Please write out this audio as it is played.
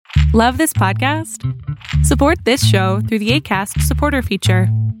Love this podcast? Support this show through the Acast supporter feature.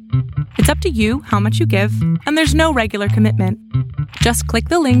 It's up to you how much you give, and there's no regular commitment. Just click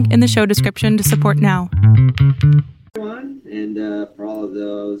the link in the show description to support now. Everyone, and for all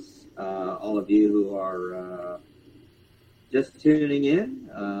of you who are just tuning in,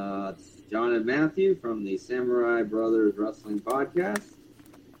 it's John and Matthew from the Samurai Brothers Wrestling Podcast.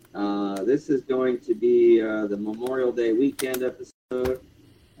 This is going to be the Memorial Day weekend episode,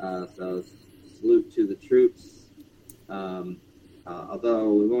 so salute to the troops.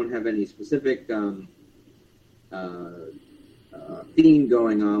 Although we won't have any specific theme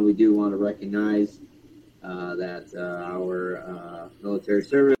going on, we do want to recognize that our military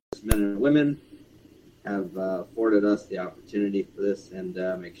service men and women have afforded us the opportunity for this, and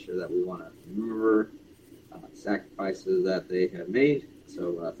make sure that we want to remember sacrifices that they have made.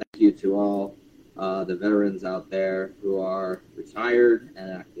 So thank you to all the veterans out there who are retired and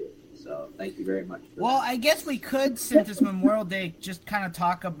active. So thank you very much. Well, I guess we could, since it's Memorial Day, just kind of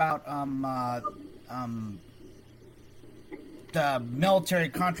talk about the military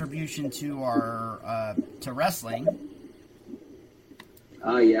contribution to our to wrestling.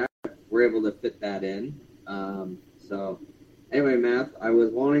 Yeah, we're able to fit that in. So anyway, Matt, I was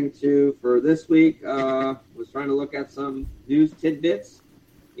wanting to, for this week, was trying to look at some news tidbits,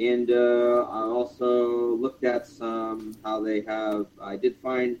 and I also looked at how they have, I did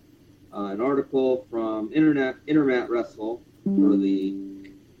find an article from Internet Wrestle, where they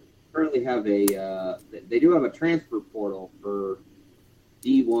currently have they do have a transfer portal for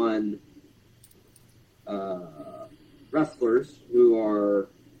D1 wrestlers who are,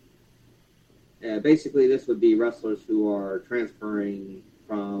 basically this would be wrestlers who are transferring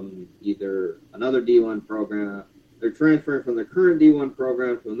from either another D1 program, they're transferring from their current D1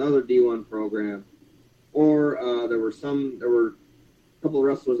 program to another D1 program, or there were a couple of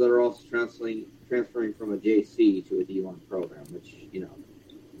wrestlers that are also transferring from a JC to a D1 program, which,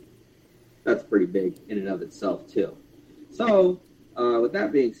 that's pretty big in and of itself, too. So, with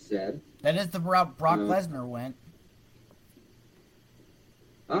that being said... That is the route Brock Lesnar went.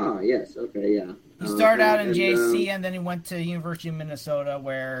 Ah, yes, okay, yeah. He started out in JC, and then he went to University of Minnesota,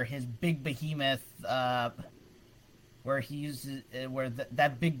 where his big behemoth, that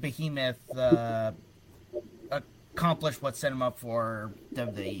big behemoth accomplished what set him up for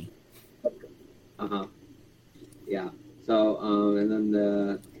WWE. Uh-huh. Yeah. So, and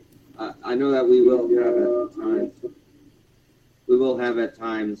then I know that we will have at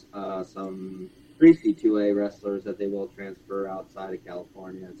times some 3C2A wrestlers that they will transfer outside of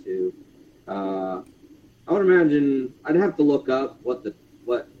California to. I would imagine I'd have to look up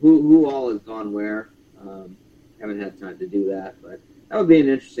who all has gone where. Haven't had time to do that, but that would be an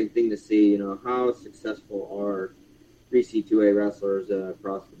interesting thing to see. How successful are 3C2A wrestlers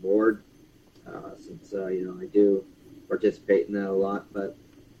across the board? Since I do participate in that a lot. But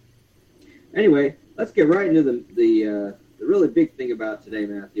anyway, let's get right into the really big thing about today,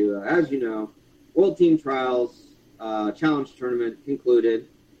 Matthew. As you know, World Team Trials Challenge Tournament concluded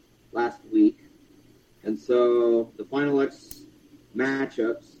last week, and so the Final X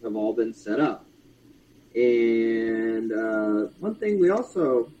matchups have all been set up. And one thing we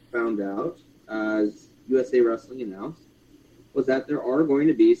also found out, as USA Wrestling announced, was that there are going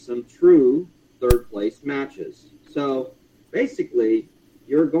to be some true third-place matches. So, basically,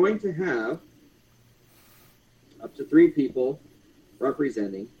 you're going to have up to 3 people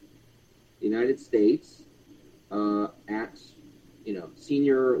representing the United States at,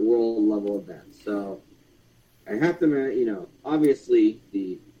 senior world level events. So, I have to, obviously,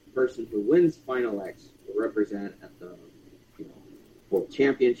 the person who wins Final X will represent at the, World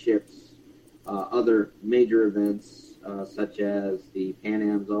Championships, other major events, such as the Pan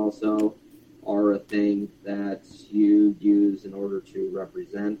Ams also are a thing that you use in order to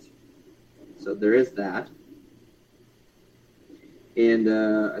represent. So there is that. And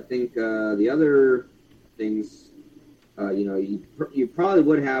I think the other things, you probably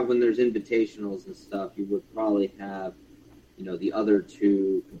would have when there's invitationals and stuff, you would probably have, the other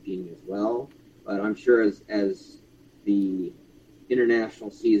 2 competing as well. But I'm sure as the international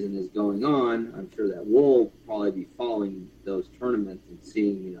season is going on, I'm sure that we'll probably be following those tournaments and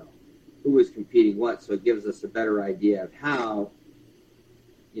seeing, who is competing what, so it gives us a better idea of how,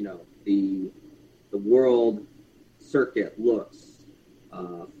 the world circuit looks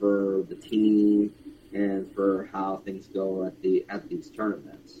for the team and for how things go at these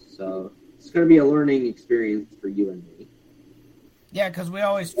tournaments. So it's going to be a learning experience for you and me. Yeah, because we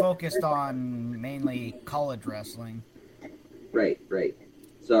always focused on mainly college wrestling. Right.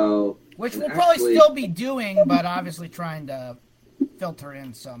 So, which we'll probably still be doing, but obviously trying to filter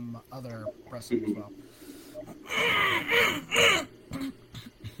in some other wrestling as well.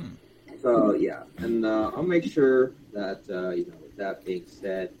 So yeah, and I'll make sure that with that being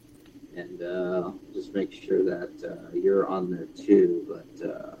said, and just make sure that you're on there too.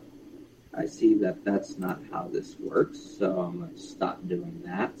 But I see that that's not how this works, so I'm going to stop doing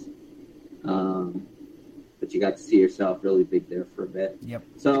that. But you got to see yourself really big there for a bit. Yep.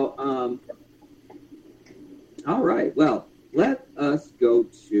 So, all right. Well, let us go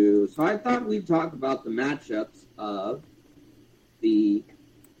to. So I thought we'd talk about the matchups of the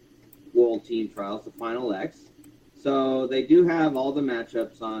World Team Trials, the Final X. So they do have all the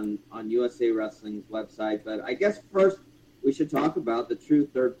matchups on USA Wrestling's website, but I guess first we should talk about the true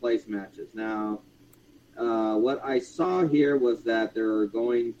third place matches. Now, what I saw here was that there are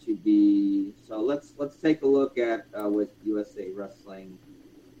going to be. So let's take a look at what USA Wrestling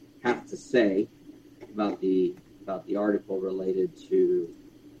have to say about the article related to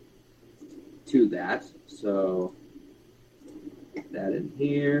that. So put that in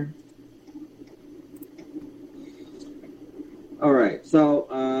here. All right.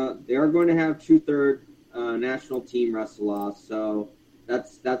 So they are going to have true third national team wrestle-off. So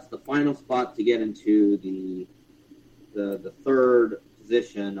that's the final spot to get into the third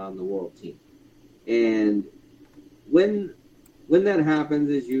position on the world team. And when that happens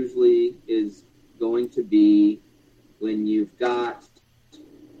is usually going to be when you have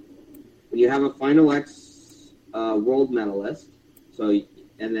a Final X world medalist. So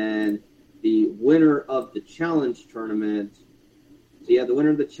and then the winner of the challenge tournament. So you have the winner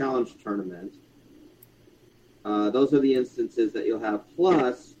of the challenge tournament. Those are the instances that you'll have.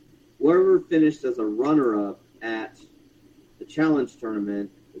 Plus, whoever finished as a runner-up at the challenge tournament,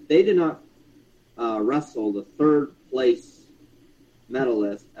 if they did not wrestle the third place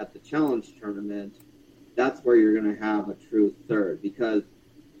medalist at the challenge tournament, that's where you're going to have a true third. Because,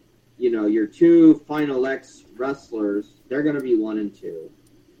 your two Final X wrestlers, they're going to be 1 and 2.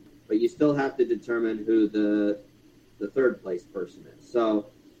 But you still have to determine who the third place person is. So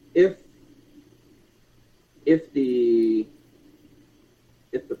if the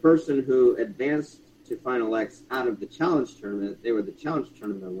person who advanced to Final X out of the challenge tournament, they were the challenge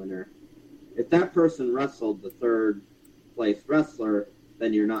tournament winner, if that person wrestled the third place wrestler,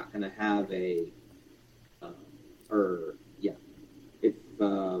 then you're not going to have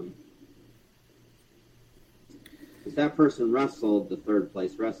if that person wrestled the third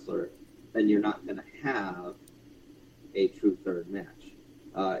place wrestler, then you're not going to have a true third match.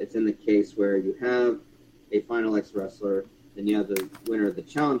 It's in the case where you have a Final X wrestler, then you have the winner of the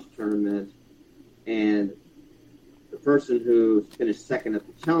challenge tournament, and the person who finished second at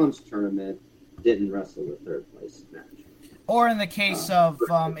the challenge tournament didn't wrestle the third place match. Or in the case of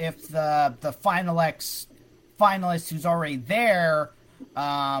if the Final X finalist who's already there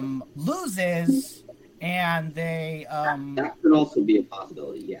loses, and they that could also be a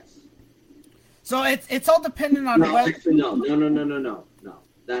possibility. Yes. So it's all dependent on no.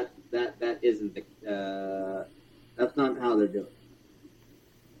 That isn't the. That's not how they're doing it.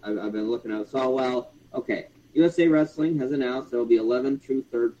 I've been looking at it. So okay. USA Wrestling has announced there will be 11 true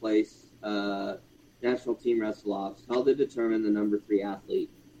third place national team wrestle-offs held to determine the number 3 athlete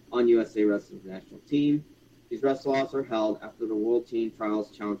on USA Wrestling's national team. These wrestle-offs are held after the World Team Trials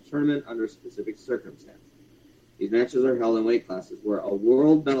Challenge Tournament under specific circumstances. These matches are held in weight classes where a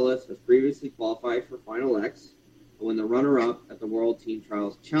world medalist has previously qualified for Final X, but when the runner-up at the World Team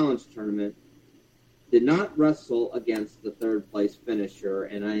Trials Challenge Tournament did not wrestle against the third-place finisher,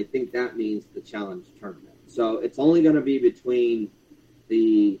 and I think that means the Challenge Tournament. So it's only going to be between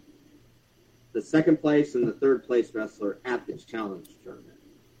the second place and the third place wrestler at the Challenge Tournament.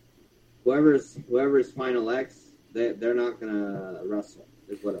 Whoever's Final X, they're not going to wrestle,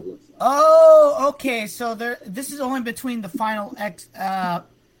 is what it looks like. Oh, okay. So this is only between the Final X,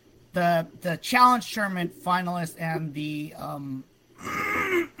 the Challenge Tournament finalist and the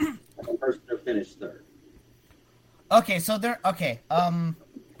person who finished third. Okay, so they're okay.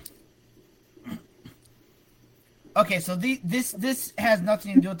 Okay, so this has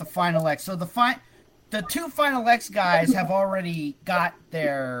nothing to do with the Final X. So the two Final X guys have already got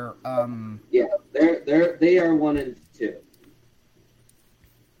their Yeah, they are 1 and 2.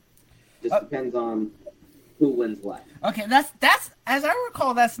 Just depends on who wins what. Okay, that's as I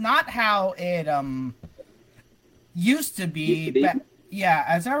recall, that's not how it used to be. Yeah,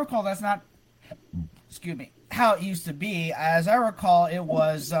 as I recall, that's not how it used to be. As I recall, it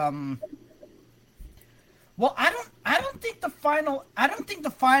was well, I don't think the Final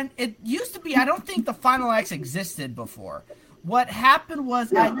X existed before. What happened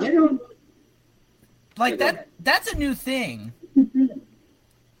was that's a new thing.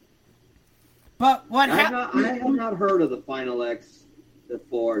 But what I have not heard of the Final X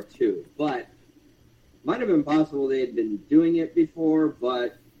before, too. But might have been possible they had been doing it before,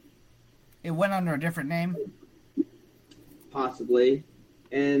 but... It went under a different name? Possibly.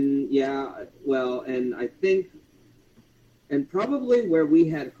 And, yeah, well, and I think... And probably where we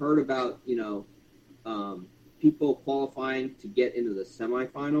had heard about, people qualifying to get into the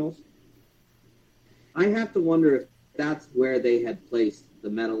semifinals, I have to wonder if that's where they had placed the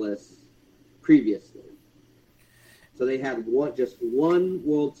medalists previously. So they had just one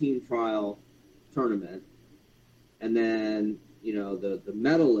World Team Trial tournament, and then, the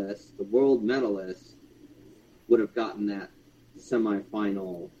medalists, the world medalists, would have gotten that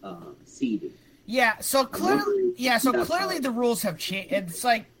semifinal seeding. Yeah, so clearly the rules have changed. It's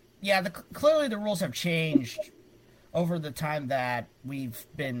like, clearly the rules have changed over the time that we've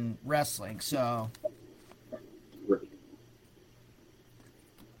been wrestling, so... Right.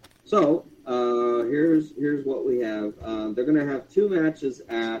 So, here's what we have. They're going to have 2 matches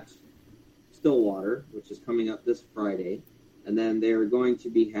at Stillwater, which is coming up this Friday. And then they're going to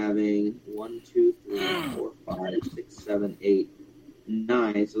be having 1, 2, 3, 4, 5, 6, 7, 8,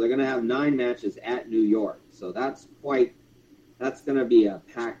 9. So they're going to have 9 matches at New York. So that's going to be a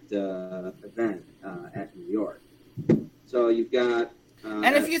packed event at New York. So you've got...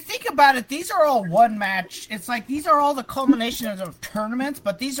 and if you think about it, these are all one match. It's like these are all the culmination of tournaments,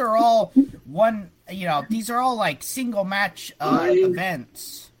 but these are all these are all like single match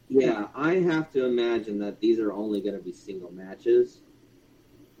events. Yeah, I have to imagine that these are only going to be single matches,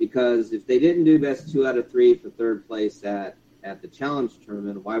 because if they didn't do best 2 out of 3 for third place at the challenge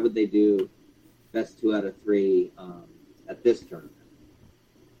tournament, why would they do best 2 out of 3 at this tournament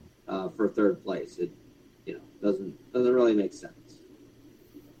for third place? It doesn't really make sense.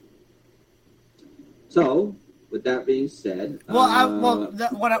 So, with that being said, what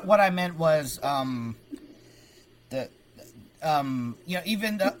I meant was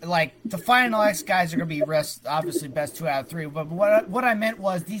even the Final X guys are going to be obviously best 2 out of 3. But what I meant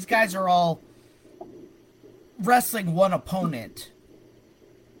was these guys are all wrestling one opponent.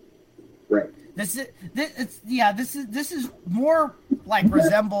 Right. This is more like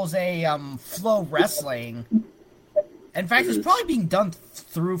resembles a Flow Wrestling. In fact, it's probably being done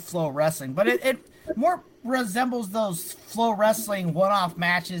through Flow Wrestling, but it more resembles those Flow Wrestling one-off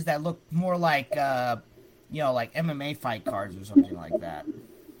matches that look more like like MMA fight cards or something like that.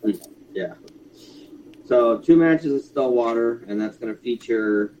 Yeah. So 2 matches at Stillwater, and that's going to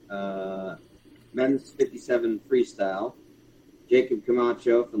feature men's 57 freestyle. Jacob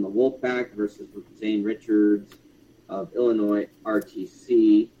Camacho from the Wolfpack versus Zane Richards of Illinois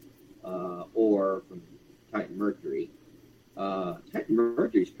RTC, or from Titan Mercury. Titan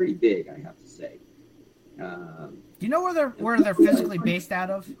Mercury is pretty big, I have to say. Do you know where they're physically based out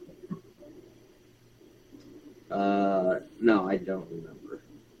of? No, I don't remember.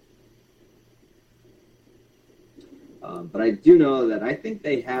 But I do know that I think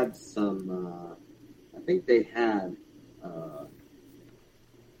they had some.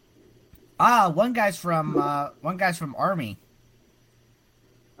 One guy's from Army.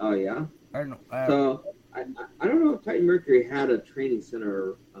 Oh yeah. I So I don't know if Titan Mercury had a training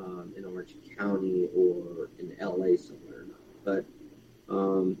center in Orange County or in LA somewhere or not, but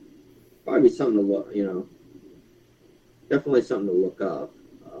probably something to look. Definitely something to look up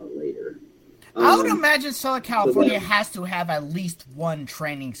later. I would imagine Southern California has to have at least one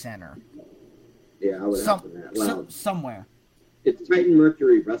training center. Yeah, I would imagine that. Well, somewhere. It's Titan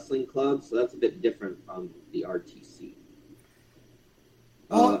Mercury Wrestling Club, so that's a bit different from the RTC.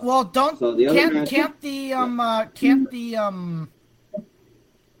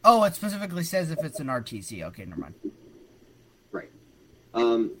 It specifically says if it's an RTC. Okay, never mind. Right.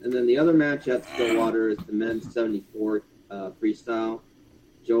 And then the other match at Stillwater is the men's 74 freestyle.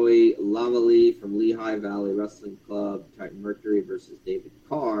 Joey Lavalley from Lehigh Valley Wrestling Club, Titan Mercury versus David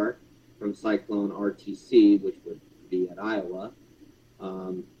Carr from Cyclone RTC, which would be at Iowa.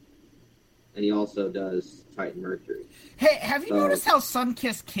 And he also does Titan Mercury. Hey, have you noticed how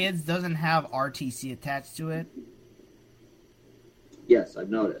Sunkissed Kids doesn't have RTC attached to it? Yes, I've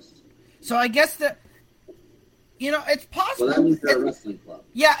noticed. So I guess that, it's possible. Well, that means they're a wrestling club.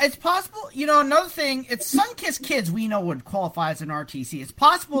 Yeah, it's possible. Another thing, it's Sunkissed Kids we know would qualify as an RTC. It's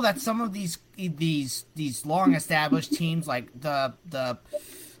possible that some of these long-established teams, like the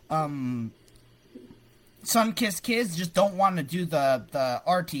Sunkissed Kids, just don't want to do the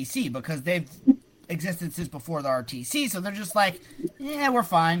RTC because they've existed since before the RTC, so they're just like, yeah, we're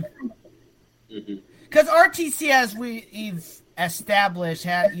fine. Because RTC, as we've established,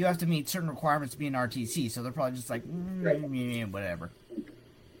 you have to meet certain requirements to be an RTC, so they're probably just like, whatever.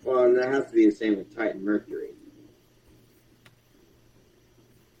 Well, and that has to be the same with Titan Mercury.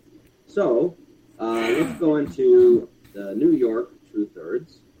 So, let's go into the New York True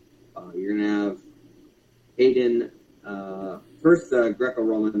Thirds. You're going to have Hayden, first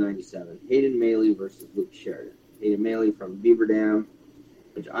Greco-Roman 97. Hayden Maley versus Luke Sheridan. Hayden Maley from Beaver Dam,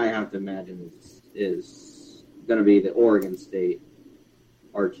 which I have to imagine is going to be the Oregon State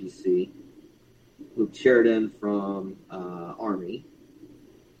RTC. Luke Sheridan from Army.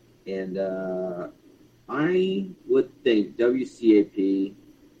 And I would think WCAP,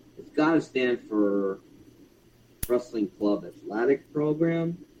 it's got to stand for Wrestling Club Athletic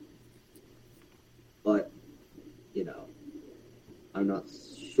Program. But, I'm not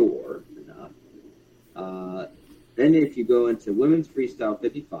sure enough. Then if you go into Women's Freestyle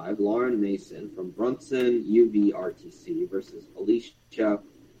 55, Lauren Mason from Brunson UV RTC versus Alicia,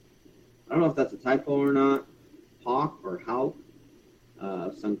 I don't know if that's a typo or not, Hawk or Hawk,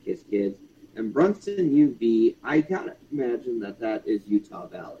 Sunkiss Kids. And Brunson UV, I gotta imagine that is Utah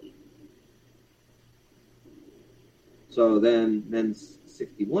Valley. So then men's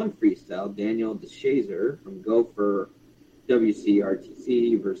 61 freestyle, Daniel DeShazer from Gopher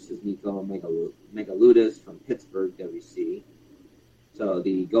WCRTC versus Nico Megaludis from Pittsburgh WC. So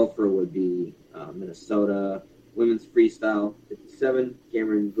the Gopher would be Minnesota. Women's freestyle 57,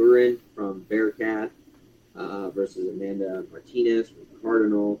 Cameron Gurin from Bearcat versus Amanda Martinez from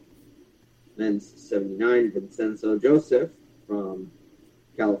Cardinal. Men's 79, Vincenzo Joseph from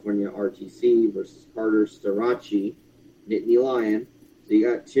California RTC versus Carter Starachi, Nittany Lion. So you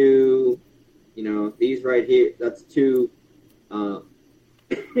got two, these right here, that's two,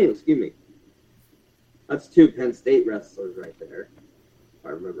 excuse me, that's two Penn State wrestlers right there, if I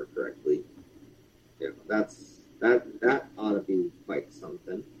remember correctly. That ought to be quite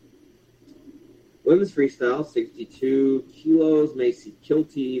something. Women's freestyle, 62 kilos, Macy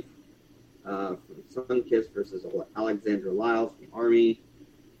Kilty from Sunkiss versus Alexandra Lyles from Army.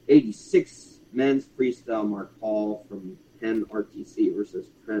 86 men's freestyle, Mark Hall from Penn RTC versus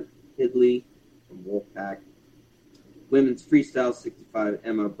Trent Hidley from Wolfpack. Women's freestyle, 65,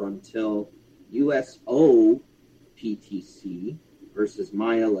 Emma Bruntill, USO PTC versus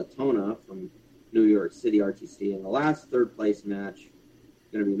Maya Latona from New York City RTC. And the last third place match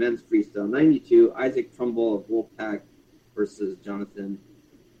is going to be men's freestyle, 92, Isaac Trumbull of Wolfpack versus Jonathan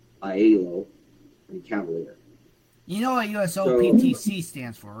Aiello from Cavalier. You know what USOPTC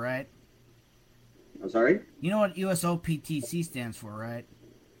stands for, right? I'm sorry? You know what USOPTC stands for, right?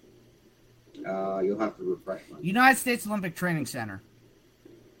 You'll have to refresh my... United States Olympic Training Center.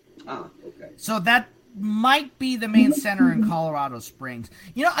 Ah, okay. So that might be the main center in Colorado Springs.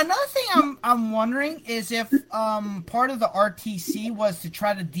 Another thing I'm wondering is if part of the RTC was to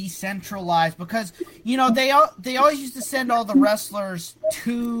try to decentralize, because they always used to send all the wrestlers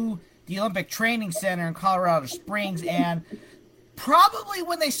to the Olympic Training Center in Colorado Springs, and probably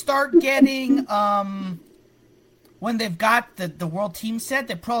when they start getting when they've got the world team set,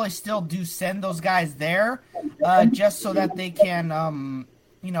 they probably still do send those guys there just so that they can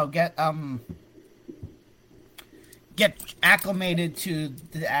get acclimated to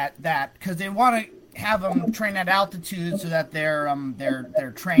that because they want to have them train at altitude so that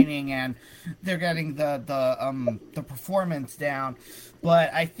they're training and they're getting the performance down.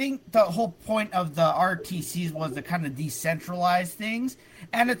 But I think the whole point of the RTCs was to kind of decentralize things,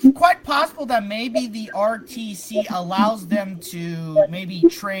 and it's quite possible that maybe the RTC allows them to maybe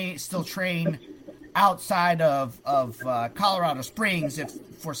still train outside of Colorado Springs if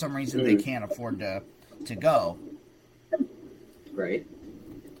for some reason they can't afford to go. Right.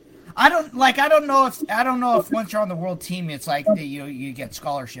 I don't know if once you're on the world team, it's like you get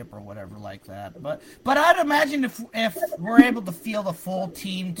scholarship or whatever like that. But I'd imagine if we're able to field a full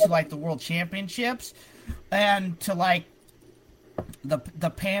team to like the world championships and to like the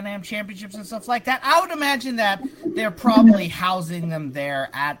Pan Am championships and stuff like that, I would imagine that they're probably housing them there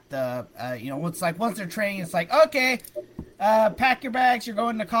at the it's like once they're training, it's like, okay, pack your bags, you're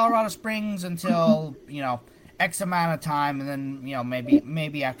going to Colorado Springs until X amount of time, and then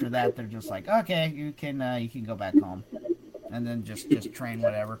maybe after that they're just like, okay, you can go back home, and then just train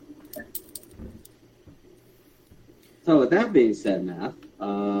whatever. So with that being said, Matt,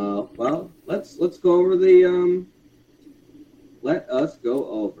 let's go over the let us go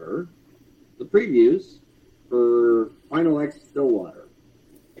over the previews for Final X Stillwater.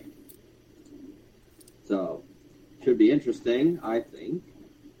 So should be interesting, I think.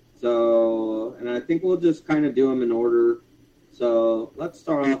 So, and I think we'll just kind of do them in order. So let's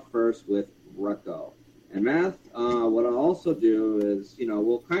start off first with Greco. And Matt, what I'll also do is,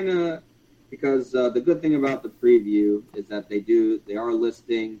 we'll kind of, because the good thing about the preview is that they are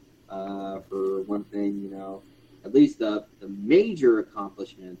listing for one thing, at least the major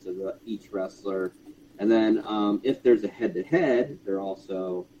accomplishments of each wrestler. And then if there's a head-to-head, they're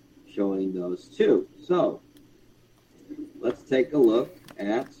also showing those too. So let's take a look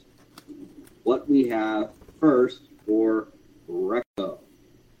at what we have first for Greco.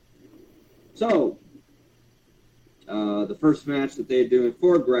 So the first match that they're doing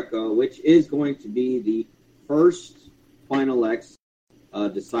for Greco, which is going to be the first Final X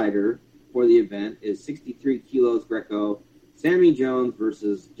decider for the event, is 63 kilos Greco, Sammy Jones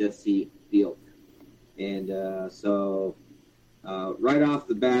versus Jesse Fielk. And so right off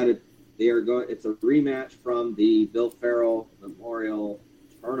the bat, it's a rematch from the Bill Farrell Memorial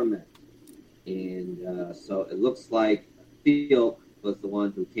Tournament. And so it looks like Fielk was the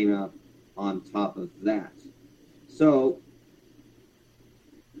one who came out on top of that. So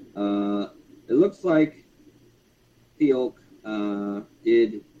it looks like Fielk was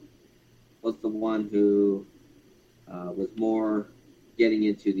the one who was more getting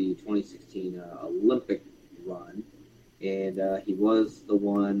into the 2016 Olympic run, and he was the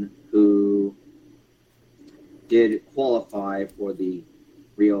one who did qualify for the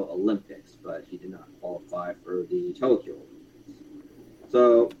Rio Olympics, but he did not qualify for the Tokyo Olympics.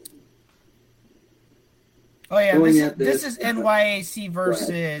 So, this is NYAC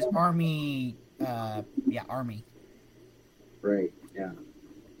versus Army. Army. Right. Yeah.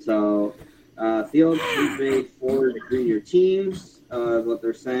 So, Field, he's made 4 junior teams. What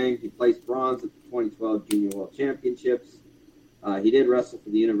they're saying, he placed bronze at the 2012 Junior World Championships. He did wrestle for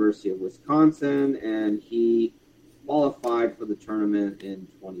the University of Wisconsin, and he qualified for the tournament in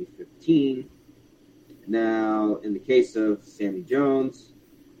 2015. Now, in the case of Sammy Jones,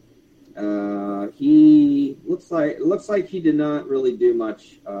 he looks like he did not really do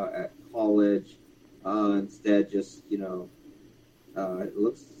much at college. Instead, just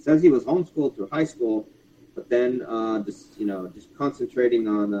says he was homeschooled through high school, but then just concentrating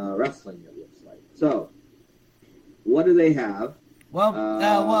on wrestling. It looks like. So, what do they have?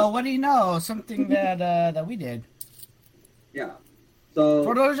 Well, what do you know? Something that we did. Yeah. So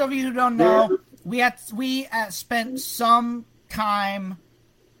for those of you who don't know, we spent some time,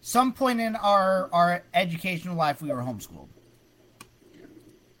 some point in our educational life, we were homeschooled.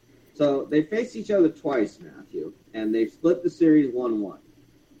 So they faced each other twice, Matthew, and they've split the series 1-1.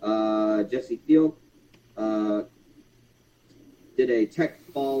 Jesse Fielk did a tech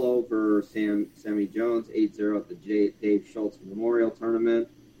fall over Sammy Jones 8-0 at the Dave Schultz Memorial Tournament,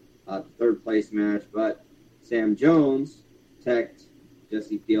 the third place match, but Sam Jones teched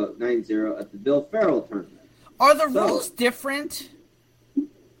Jesse Fielk 9-0 at the Bill Farrell Tournament. Are the rules different?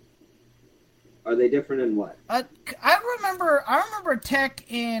 Are they different in what? I remember tech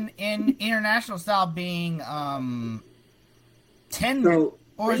in international style being 10, so,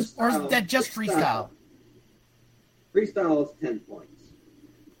 or is that just freestyle? Freestyle is 10 points.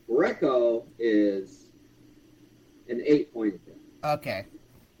 Greco is an 8-point event. Okay.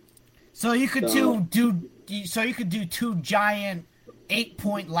 So you could do 2 giant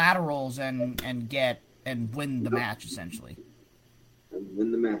 8-point laterals and win the match essentially. And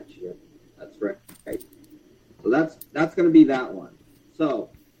win the match, yeah. That's right. So that's going to be that one. So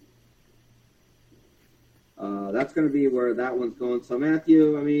that's going to be where that one's going. So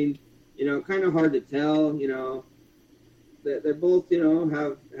Matthew, I mean, kind of hard to tell. They're both,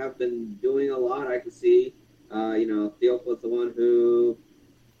 have been doing a lot. I can see. Fielk was the one who,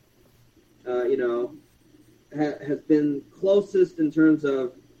 has been closest in terms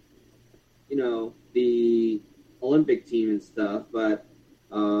of, the Olympic team and stuff. But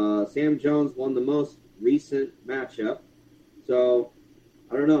Sam Jones won the most recent matchup. So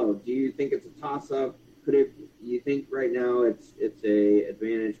I don't know. Do you think it's a toss-up? You think right now it's a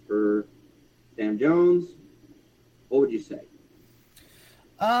advantage for Sam Jones? What would you say?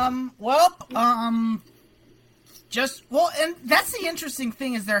 And that's the interesting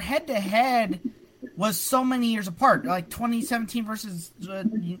thing is their head-to-head was so many years apart. Like 2017 versus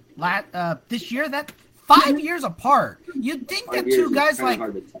this year, that 5 years apart. You'd think that two guys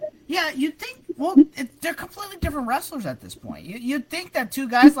you'd think. Well, they're completely different wrestlers at this point. You'd think that two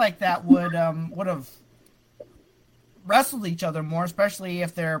guys like that would have wrestled each other more, especially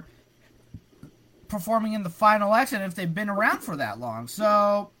if they're performing in the Final X and if they've been around for that long.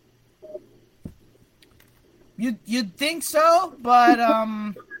 So you'd think so, but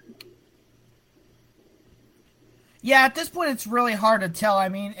yeah, at this point it's really hard to tell. I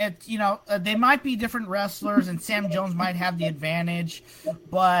mean, they might be different wrestlers and Sam Jones might have the advantage,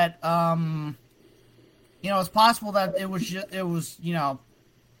 but it's possible that it was just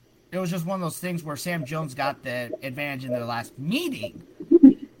one of those things where Sam Jones got the advantage in their last meeting.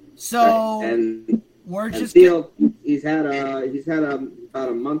 So and we're and just Theo, he's had about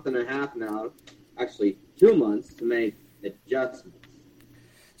a month and a half now, actually 2 months to make adjustments.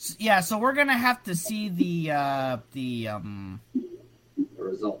 yeah. So we're gonna have to see the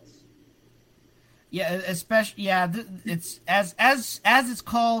results. Yeah, especially it's as it's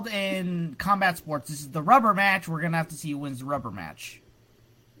called in combat sports. This is the rubber match. We're gonna have to see who wins the rubber match.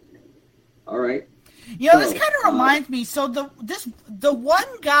 All right. This kind of reminds me. So the one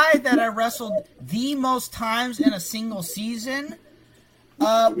guy that I wrestled the most times in a single season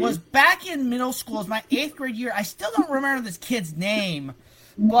was back in middle school. It was my 8th grade year. I still don't remember this kid's name,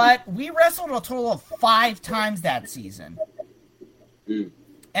 but we wrestled a total of 5 times that season.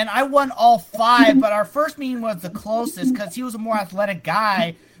 And I won all 5, but our first meeting was the closest because he was a more athletic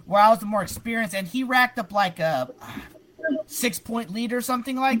guy, where I was the more experienced, and he racked up like a 6-point lead or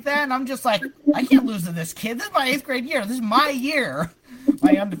something like that. And I'm just like, I can't lose to this kid. This is my 8th grade year. This is my year.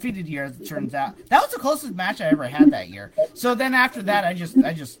 My undefeated year, as it turns out. That was the closest match I ever had that year. So then after that, I just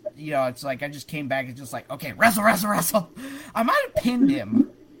it's like I just came back and just like, okay, wrestle. I might have pinned him.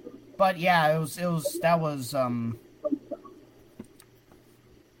 But yeah, that was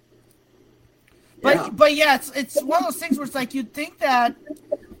But yeah, it's one of those things where it's like you'd think that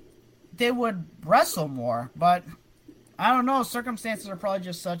they would wrestle more, but I don't know. Circumstances are probably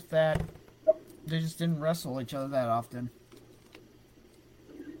just such that they just didn't wrestle each other that often.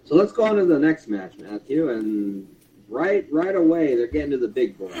 So let's go on to the next match, Matthew, and right away they're getting to the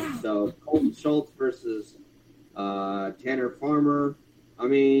big boy. So Colton Schultz versus Tanner Farmer. I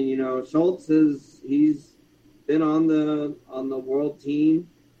mean, Schultz he's been on the world team.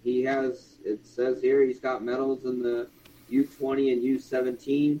 He has. It says here he's got medals in the U20 and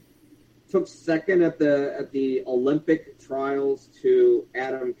U17. Took second at the Olympic trials to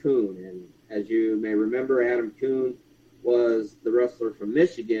Adam Kuhn, and as you may remember, Adam Kuhn was the wrestler from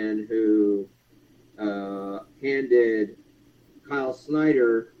Michigan who handed Kyle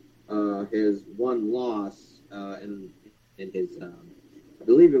Snyder his one loss in his I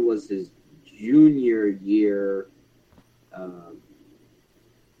believe it was his junior year.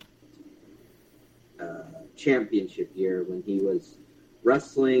 Championship year when he was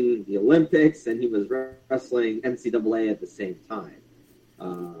wrestling the Olympics and he was wrestling NCAA at the same time.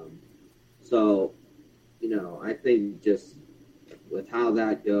 So, I think just with how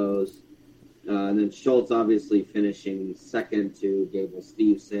that goes, and then Schultz obviously finishing second to Gable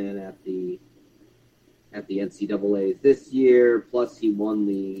Steveson at the NCAAs this year. Plus, he won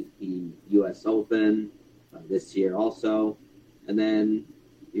the U.S. Open this year also, and then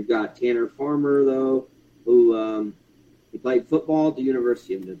you've got Tanner Farmer though, who he played football at the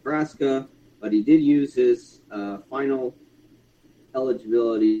University of Nebraska, but he did use his final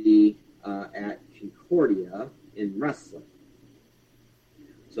eligibility at Concordia in wrestling.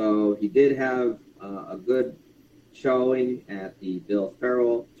 So he did have a good showing at the Bill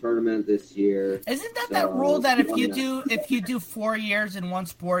Farrell tournament this year. Isn't that rule that if you do 4 years in one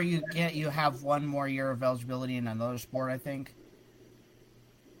sport, you have 1 more year of eligibility in another sport? I think.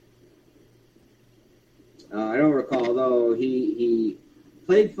 I don't recall, though. He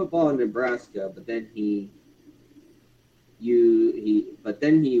played football in Nebraska, but then he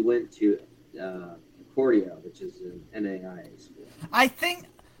went to Concordia, which is an NAIA school. I think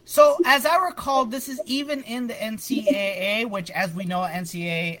so. As I recall, this is even in the NCAA, which, as we know,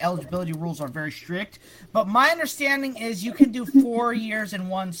 NCAA eligibility rules are very strict. But my understanding is you can do 4 years in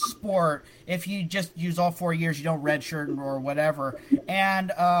one sport. If you just use all 4 years, you don't redshirt or whatever.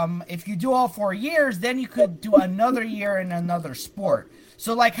 And if you do all 4 years, then you could do another year in another sport.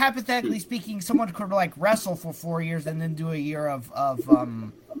 So, like, hypothetically speaking, someone could, like, wrestle for 4 years and then do a year of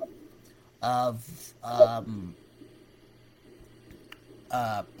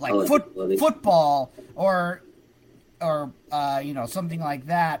football or something like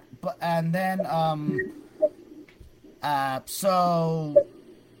that. But and then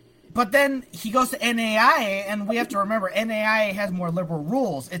but then he goes to NAIA, and we have to remember NAIA has more liberal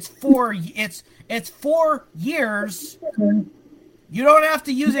rules. It's 4 years. You don't have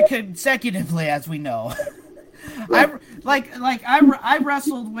to use it consecutively, as we know. I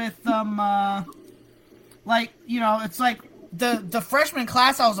wrestled with it's like the freshman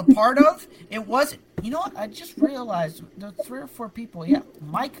class I was a part of. It was, what? I just realized there were 3 or 4 people. Yeah,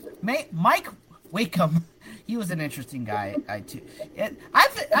 Mike Wakeham. He was an interesting guy.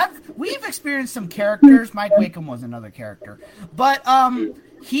 We've experienced some characters. Mike Wakeham was another character, but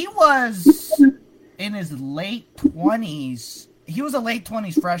he was in his late 20s. He was a late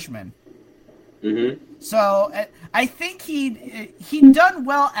 20s freshman. Mm-hmm. So I think he'd done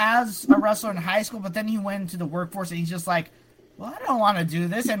well as a wrestler in high school, but then he went into the workforce and he's just like, well, I don't want to do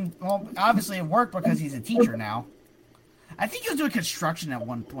this. And, well, obviously it worked because he's a teacher now. I think he was doing construction at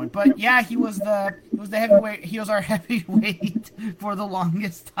one point. But, yeah, he was the heavyweight. He was our heavyweight for the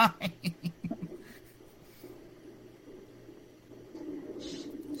longest time.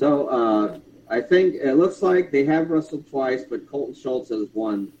 So, I think it looks like they have wrestled twice, but Colton Schultz has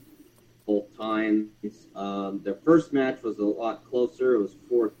won both times. Their first match was a lot closer. It was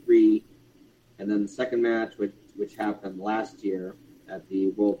 4-3. And then the second match, which happened last year at the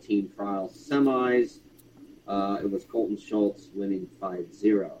World Team Trials semis, it was Colton Schultz winning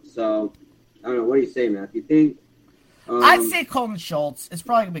 5-0. So, I don't know. What do you say, Matt? Do you think? I'd say Colton Schultz. It's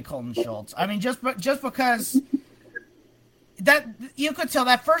probably going to be Colton Schultz. I mean, just because that you could tell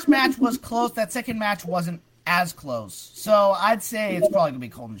that first match was close. That second match wasn't as close. So I'd say it's probably going to be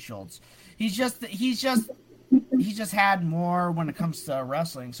Colton Schultz. He's just had more when it comes to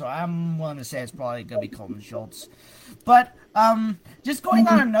wrestling, so I'm willing to say it's probably going to be Colton Schultz. But just going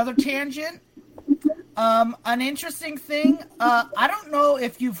on another tangent, an interesting thing, I don't know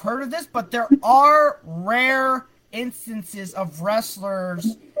if you've heard of this, but there are rare instances of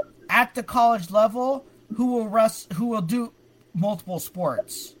wrestlers at the college level who will do multiple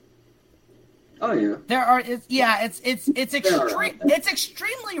sports. Oh yeah, there are. It's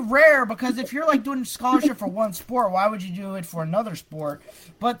extremely rare because if you're like doing scholarship for one sport, why would you do it for another sport?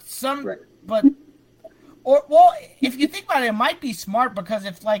 But if you think about it, it might be smart because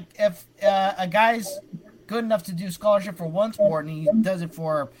if a guy's good enough to do scholarship for one sport and he does it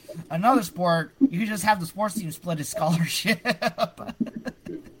for another sport, you could just have the sports team split his scholarship.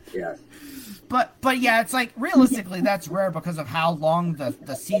 Yeah. But yeah, it's like realistically that's rare because of how long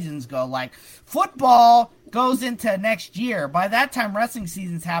the seasons go. Like football goes into next year. By that time, wrestling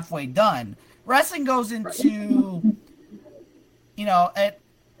season's halfway done. Wrestling goes into, it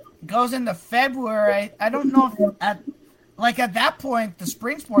goes into February. I don't know if at that point the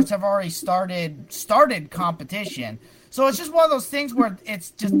spring sports have already started competition. So it's just one of those things where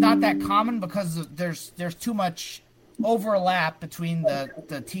it's just not that common because there's too much overlap between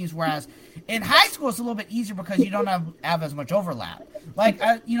the teams, whereas in high school it's a little bit easier because you don't have as much overlap. Like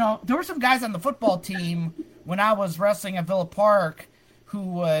there were some guys on the football team when I was wrestling at Villa Park who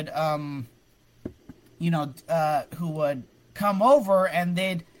would come over and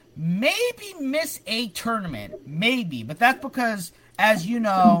they'd maybe miss a tournament, but that's because, as you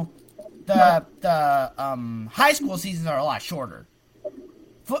know, the high school seasons are a lot shorter.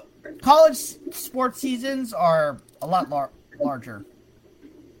 College sports seasons are a lot larger.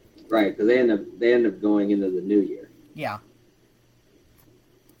 Right, because they end up going into the new year. Yeah.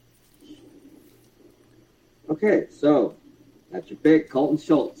 Okay, so that's your pick, Colton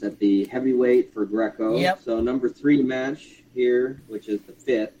Schultz at the heavyweight for Greco. Yep. So number 3 match here, which is the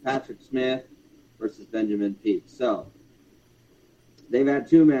 5th, Patrick Smith versus Benjamin Peak. So they've had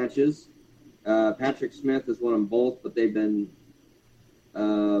 2 matches. Patrick Smith has won them both, but they've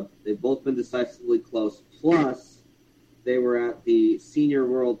both been decisively close. Plus, they were at the Senior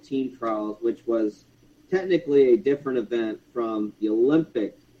World Team Trials, which was technically a different event from the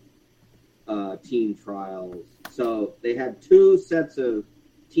Olympic team trials. So they had 2 sets of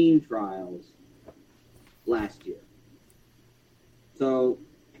team trials last year. So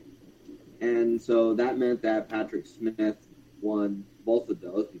that meant that Patrick Smith won both of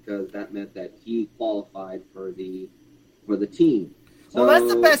those because that meant that he qualified for the team. Well,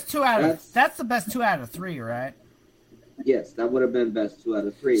 that's the best 2 out of 3, right? Yes, that would have been best 2 out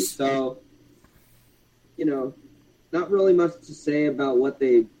of 3. So, not really much to say about what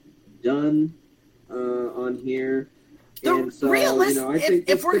they've done on here. And so, I think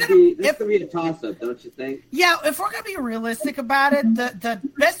this could be a toss-up, don't you think? Yeah, if we're going to be realistic about it, the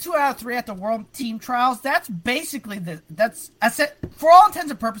best 2 out of 3 at the World Team Trials, that's basically for all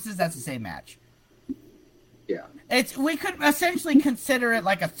intents and purposes, that's the same match. Yeah. We could essentially consider it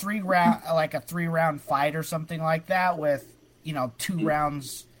like a 3-round fight or something like that with, 2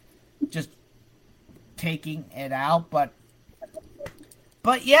 rounds just taking it out, but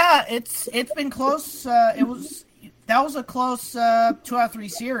yeah, it's been close. That was a close 2 out of 3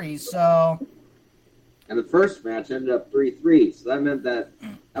 series. So, and the first match ended up 3-3. So that meant that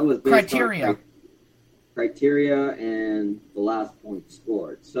was based on criteria and the last point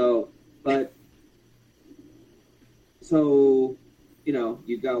scored. So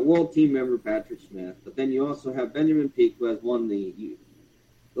you've got world team member Patrick Smith, but then you also have Benjamin Peak, who has won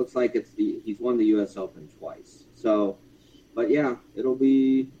looks like he's won the U.S. Open twice. So, but yeah, it'll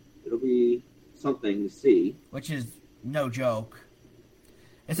be something to see. Which is no joke.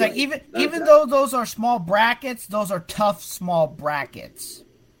 It's right. Like even though those are small brackets, those are tough small brackets.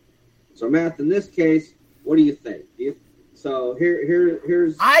 So, Matt, in this case, what do you think? So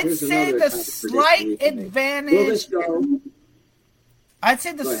here's say the slight advantage. I'd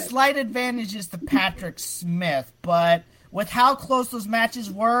say the slight advantage is to Patrick Smith, but with how close those matches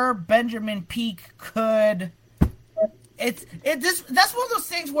were, Benjamin Peak could. That's one of those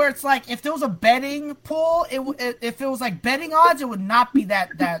things where it's like if there was a betting pool, if it was like betting odds, it would not be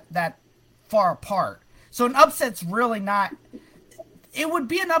that far apart. So an upset's really not. It would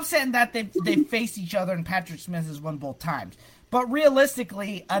be an upset in that they faced each other and Patrick Smith has won both times. But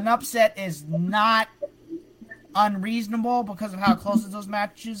realistically, an upset is not unreasonable because of how close those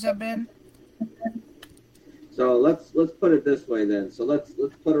matches have been. So let's put it this way then. So let's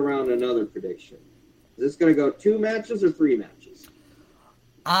put around another prediction. Is this going to go 2 matches or 3 matches?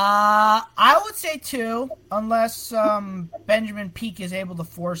 I would say 2, unless Benjamin Peak is able to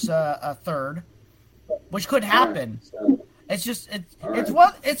force a third, which could happen. Right, so,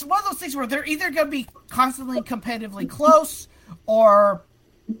 it's one of those things where they're either going to be constantly competitively close, or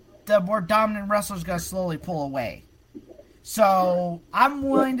the more dominant wrestler's going to slowly pull away. So I'm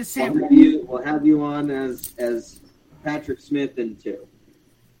willing to say we'll have you on as Patrick Smith in 2.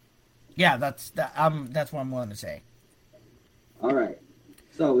 Yeah, that's what I'm willing to say. All right.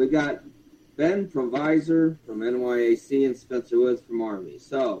 So we've got Ben Provisor from NYAC and Spencer Woods from Army.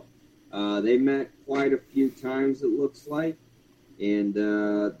 So they met quite a few times, it looks like, and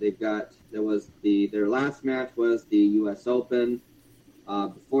their last match was the U.S. Open.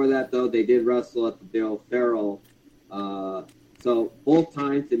 Before that, though, they did wrestle at the Bill Farrell. So both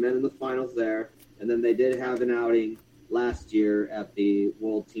times they met in the finals there, and then they did have an outing last year at the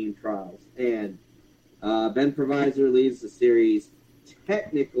World Team Trials. And Ben Provisor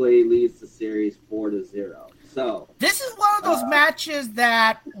technically leads the series 4-0. So this is one of those matches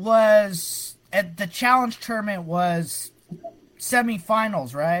that was at the Challenge Tournament was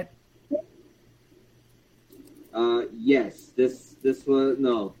semifinals, right? Yes. This was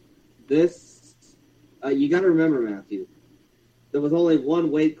no. This you got to remember, Matthew. There was only one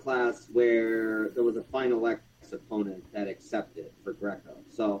weight class where there was a final X opponent that accepted for Greco.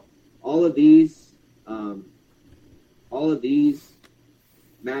 So all of these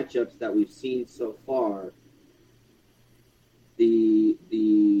matchups that we've seen so far,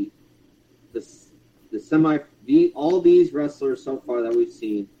 all these wrestlers so far that we've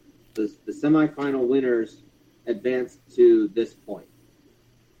seen, the semifinal winners advanced to this point.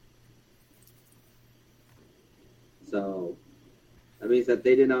 So that means that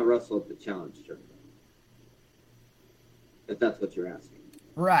they did not wrestle at the Challenge Tournament. If that's what you're asking.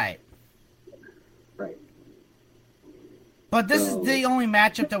 Right. Right. But this is the only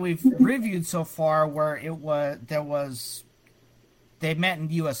matchup that we've reviewed so far where they met in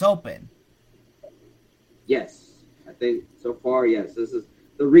the U.S. Open. Yes. I think so far, yes. This is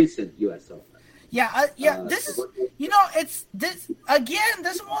the recent U.S. Open. Yeah, this is, this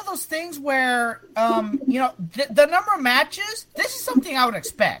is one of those things where, the number of matches, this is something I would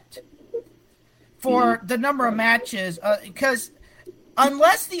expect for the number of matches, because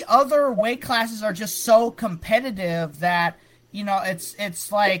unless the other weight classes are just so competitive that,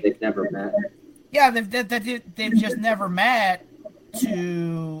 it's like... They've never met. Yeah, they've just never met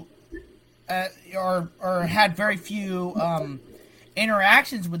to, or had very few,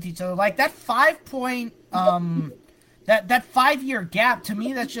 interactions with each other. Like that 5-point that 5-year gap, to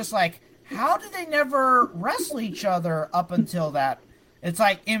me, that's just like, how did they never wrestle each other up until that? It's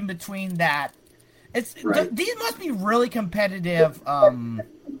like in between that. It's right. These must be really competitive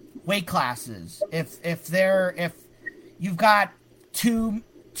weight classes. If you've got two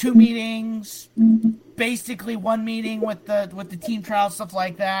meetings, basically one meeting with the team trial, stuff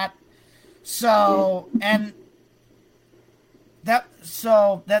like that. So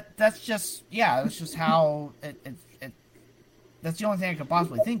that's just how it that's the only thing I could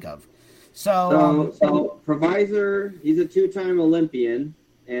possibly think of. So Provisor, he's a 2-time Olympian,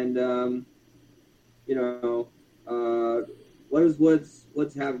 and what does Woods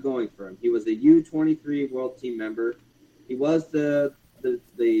have going for him? He was a U-23 World Team member. He was the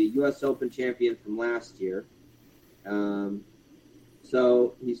U.S. Open champion from last year.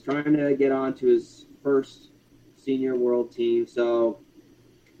 So he's trying to get on to his first senior world team. So,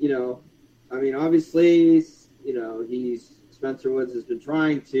 obviously, Spencer Woods has been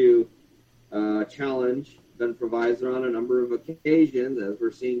trying to challenge Ben Provisor on a number of occasions, as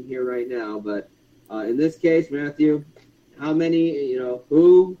we're seeing here right now. But in this case, Matthew, how many,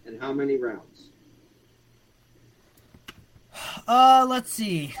 who and how many rounds? Let's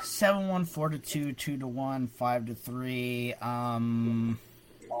see. 7-1, 4-2, 2-1, 5-3.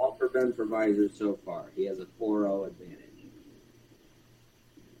 All for Ben Provisor so far. He has a 4-0 advantage.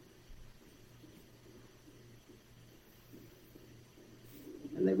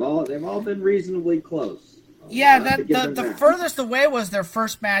 and they've all been reasonably close. Yeah, the furthest away was their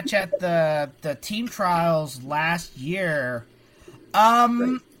first match at the team trials last year.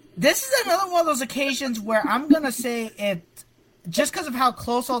 Right. This is another one of those occasions where I'm gonna say it, just because of how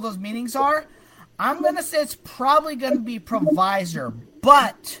close all those meetings are. I'm gonna say it's probably gonna be Provisor,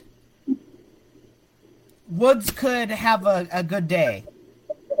 but Woods could have a good day.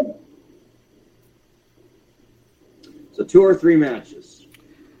 So 2 or 3 matches.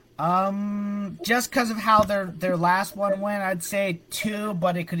 Just because of how their last one went, I'd say 2,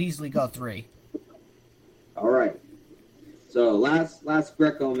 but it could easily go 3. All right. So last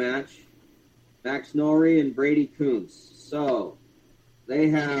Greco match, Max Norrie and Brady Kuntz. So they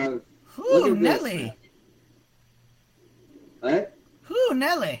have. Ooh, Nelly. What? Ooh,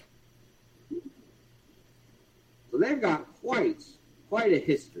 Nelly. So they've got quite a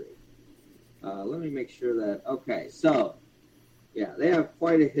history. Let me make sure that. Okay, so. Yeah, they have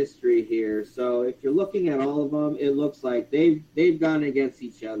quite a history here. So if you're looking at all of them, it looks like they've gone against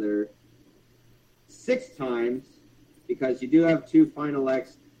each other 6 times, because you do have 2 Final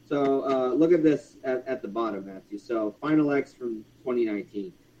X. So look at this at the bottom, Matthew. So Final X from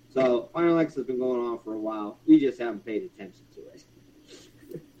 2019. So Final X has been going on for a while. We just haven't paid attention to it.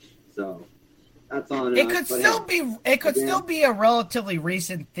 So that's on us. It could still be a relatively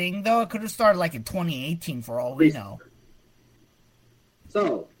recent thing, though. It could have started like in 2018 for all we know.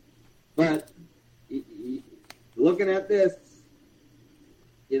 So, but looking at this,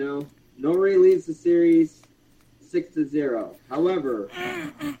 Norrie leads the series 6-0. However,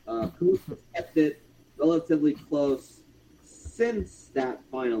 Kuntz has kept it relatively close since that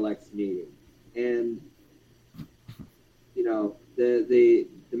Final X meeting, and the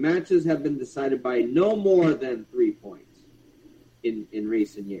matches have been decided by no more than 3 points in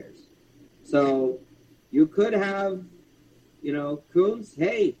recent years. So you could have. Kuntz,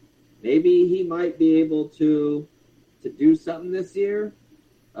 hey, maybe he might be able to do something this year.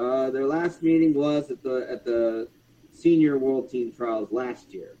 Their last meeting was at the Senior World Team Trials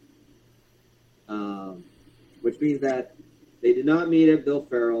last year, which means that they did not meet at Bill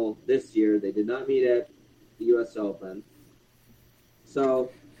Farrell this year. They did not meet at the U.S. Open.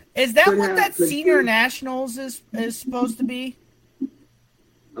 So, is that what that Senior Nationals is supposed to be?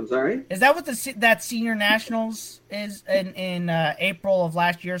 I'm sorry? Is that what that Senior Nationals is in April of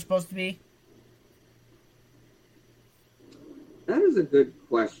last year supposed to be? That is a good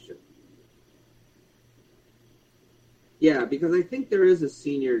question. Yeah, because I think there is a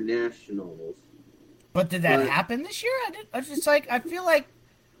Senior Nationals. But did that happen this year? I feel like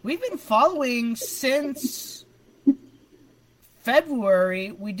we've been following since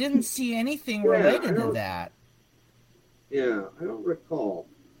February. We didn't see anything related to that. Yeah, I don't recall.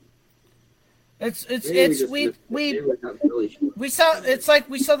 We saw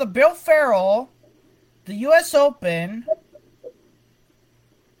the Bill Farrell, the U.S. Open.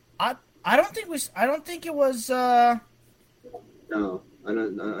 I don't think it was. No, I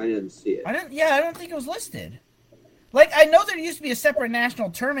didn't see it. I don't think it was listed. Like, I know there used to be a separate national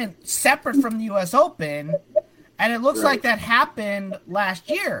tournament separate from the U.S. Open, and it looks like that happened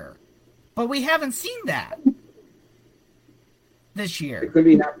last year, but we haven't seen that this year. It could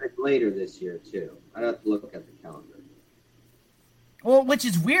be happening later this year too. I'd have to look at the calendar. Well, which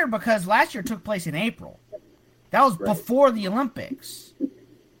is weird because last year took place in April. That was before the Olympics.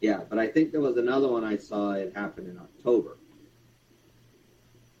 Yeah, but I think there was another one I saw. It happened in October.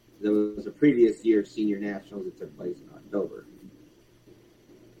 There was a previous year Senior Nationals that took place in October.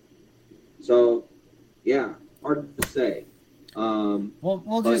 So, yeah, hard to say.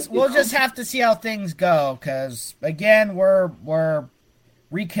 We'll just have to see how things go, because again we're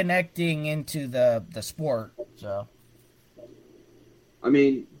reconnecting into the sport. So, I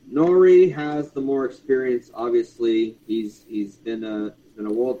mean, Norrie has the more experience. Obviously, he's been a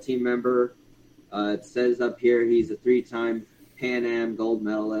world team member. It says up here he's a 3-time Pan Am gold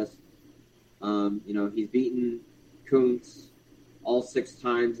medalist. He's beaten Kuntz all 6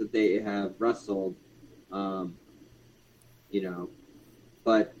 times that they have wrestled.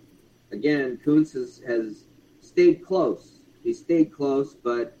 But again, Kuntz has stayed close. He stayed close,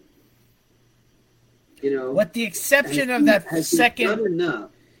 but with the exception of that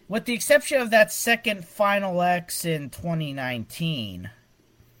second Final X in 2019.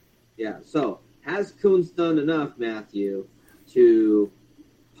 Yeah. So has Kuntz done enough, Matthew, to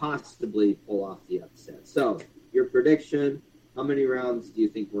possibly pull off the upset? So your prediction: how many rounds do you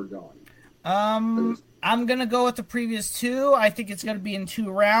think we're going? I'm going to go with the previous 2. I think it's going to be in 2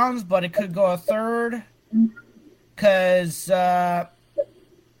 rounds, but it could go a third because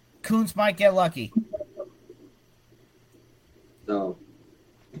Kuntz might get lucky. So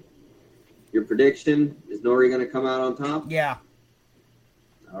prediction? Is Nori going to come out on top? Yeah.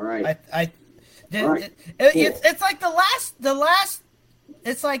 All right. It's like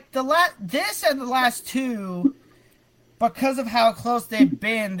this and the last two, because of how close they've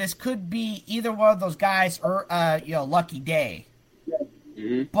been, this could be either one of those guys or lucky day.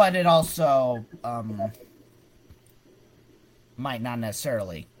 Mm-hmm. But it also might not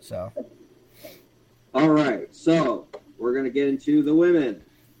necessarily. So. All right. So we're going to get into the women.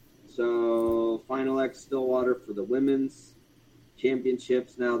 So Final X Stillwater for the women's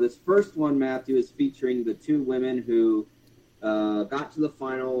championships. Now, this first one, Matthew, is featuring the two women who got to the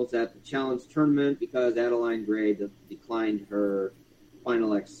finals at the challenge tournament because Adeline Gray declined her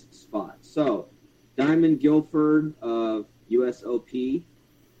Final X spot. So, Diamond Guilford of USOP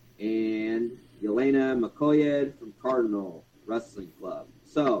and Yelena Makoyed from Cardinal Wrestling Club.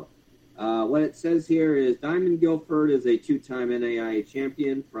 So, what it says here is Diamond Guilford is a two-time NAIA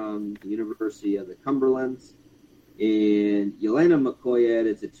champion from the University of the Cumberlands. And Yelena Makoyed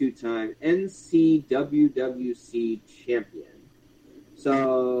is a two-time NCWWC champion.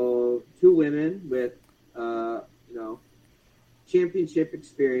 So, two women with, championship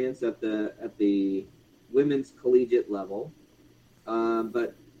experience at the women's collegiate level.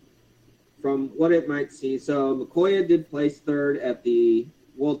 But from what it might see, so Makoyed did place third at the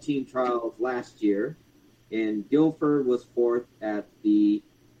World Team Trials last year, and Guilford was fourth at the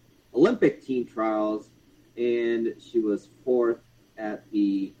Olympic Team Trials, and she was fourth at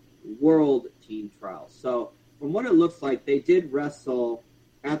the World Team Trials. So from what it looks like, they did wrestle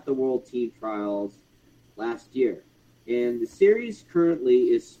at the World Team Trials last year. And the series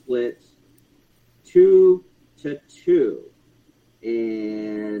currently is split 2-2.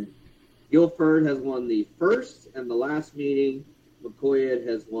 And Guilford has won the first and the last meeting. Makoyed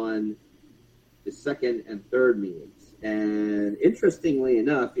has won the second and third meetings. And interestingly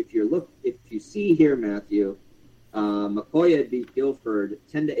enough, if you see here, Matthew, Makoyed beat Guilford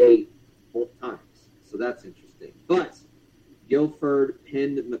 10-8 both times. So that's interesting. But Guilford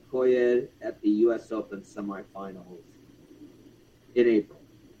pinned Makoyed at the U.S. Open semifinals in April.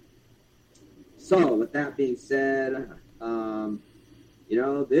 So with that being said,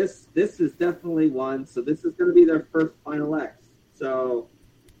 this is definitely one. So this is going to be their first Final X. So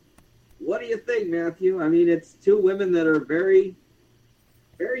what do you think, Matthew? I mean, it's two women that are very,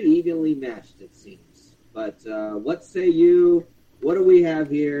 very evenly matched, it seems. But what say you? What do we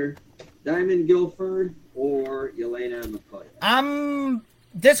have here? Diamond Guilford or Yelena Makoyed?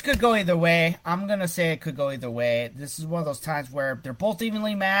 This could go either way. I'm going to say it could go either way. This is one of those times where they're both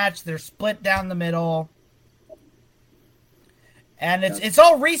evenly matched. They're split down the middle. And it's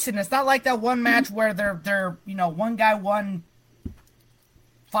all recent. It's not like that one match where they're one guy won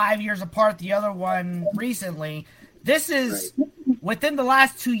 5 years apart, the other one recently. This is within the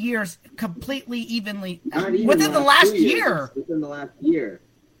last 2 years, completely evenly. Within the last year. Within the last year.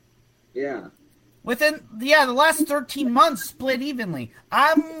 Yeah. The last 13 months split evenly.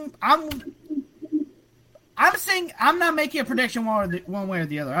 I'm saying I'm not making a prediction one way or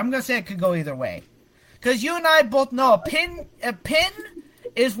the other. I'm going to say it could go either way. Because you and I both know a pin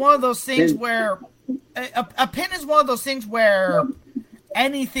is one of those things where a pin is one of those things where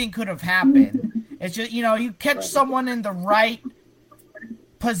anything could have happened. It's just, you catch someone in the right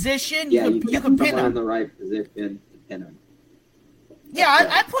position, you can pin them. In the right position to pin them. Yeah,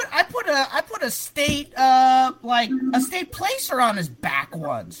 I put a state placer on his back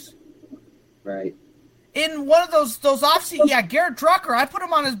once. Right. In one of those off-season, Garrett Drucker, I put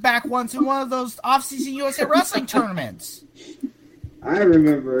him on his back once in one of those off-season USA Wrestling tournaments. I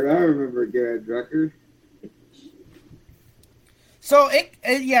remember Garrett Drucker. So it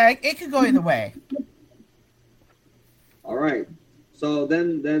could go either way. All right. So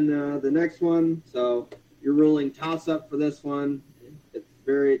then the next one. So you're ruling toss-up for this one. It's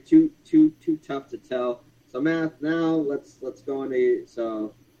very too tough to tell. So Matt, now let's go into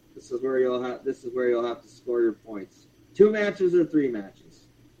so. This is where you'll have to score your points. 2 matches or 3 matches?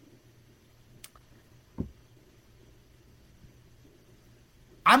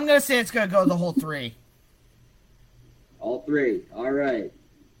 I'm gonna say it's gonna go the whole 3. All 3. All right.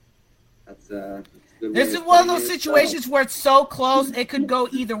 That's a good. This is one of those situations where it's so close it could go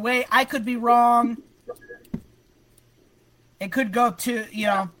either way. I could be wrong. It could go to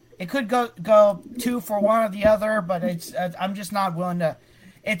it could go 2 for one or the other, but I'm just not willing to.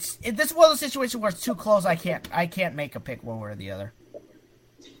 This is one of those situations where it's too close. I can't make a pick one way or the other.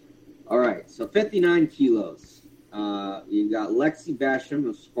 All right, so 59 kilos. You've got Lexi Basham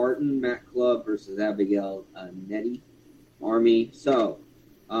of Spartan Mat Club versus Abigail Nettie Army. So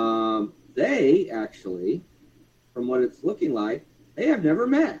they actually, from what it's looking like, they have never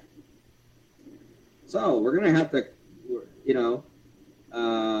met. So we're going to have to,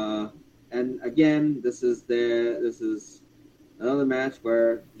 and again, this is another match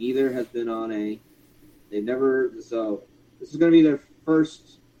where neither has been on so this is going to be their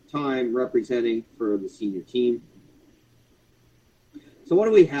first time representing for the senior team. So what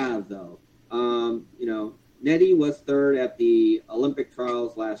do we have, though? Nettie was third at the Olympic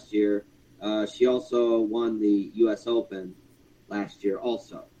trials last year. She also won the U.S. Open last year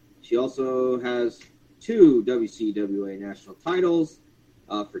also. She also has 2 WCWA national titles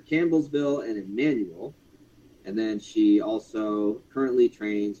for Campbellsville and Emmanuel. And then she also currently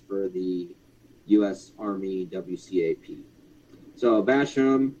trains for the U.S. Army WCAP. So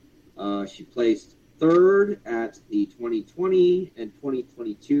Basham, she placed third at the 2020 and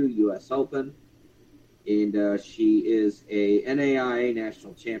 2022 U.S. Open. And she is a NAIA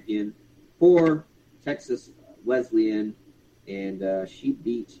national champion for Texas Wesleyan. And she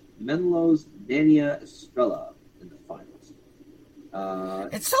beat Menlo's Nania Estrella in the finals.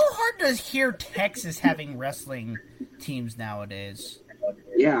 It's so hard to hear Texas having wrestling teams nowadays.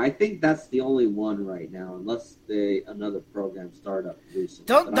 Yeah, I think that's the only one right now, unless another program start up recently.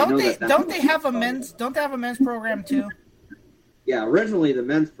 Don't they have a men's program too? Yeah, originally the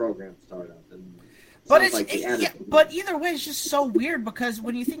men's program started up, but either way, it's just so weird because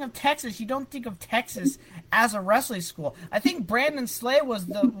when you think of Texas, you don't think of Texas as a wrestling school. I think Brandon Slay was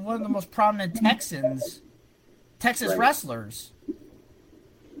one of the most prominent Texas wrestlers.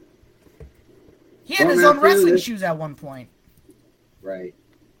 He had his own wrestling shoes at one point. Right.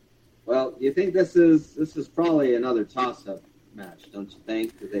 Well, you think this is probably another toss-up match, don't you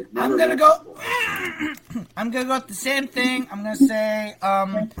think? I'm gonna go with the same thing. I'm gonna say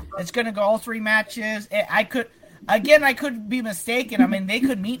it's gonna go all 3 matches. I could be mistaken. I mean, they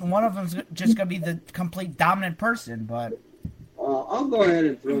could meet, and one of them's just gonna be the complete dominant person. But I'll go ahead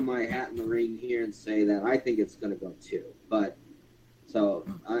and throw my hat in the ring here and say that I think it's gonna go 2. But so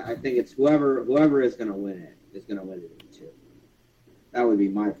I think it's whoever is gonna win it is gonna win it in 2. That would be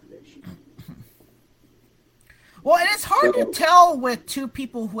my prediction. Well, and it's hard to tell with 2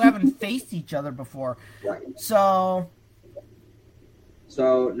 people who haven't faced each other before. Right. So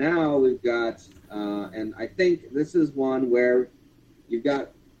now we've got, and I think this is one where you've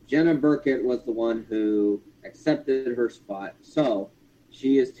got Jenna Burkett was the one who accepted her spot. So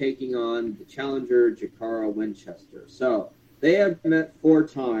she is taking on the challenger, Jakara Winchester. So they have met 4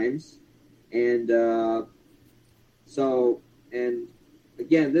 times. And and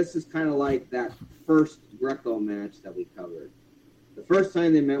again, this is kind of like that first Greco match that we covered. The first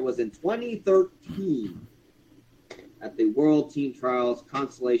time they met was in 2013 at the World Team Trials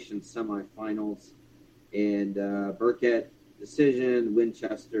Consolation Semifinals. And Burkett decision,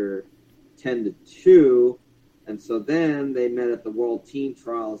 Winchester 10-2. And so then they met at the World Team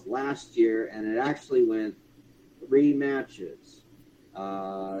Trials last year, and it actually went 3 matches.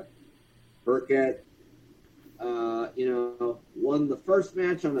 Burkett, won the first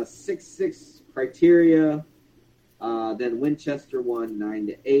match on a 6-6 criteria. Then Winchester won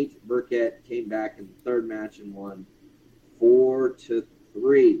 9-8. Burkett came back in the third match and won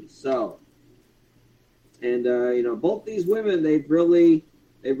 4-3. So, and both these women, they've really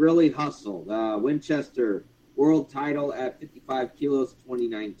hustled. Winchester world title at 55 kilos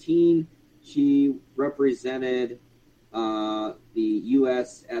 2019. She represented the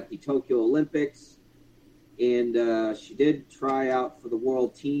U.S. at the Tokyo Olympics, and she did try out for the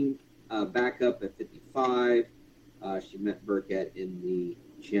world team backup at 55. She met Burkett in the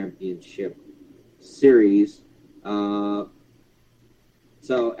championship series. So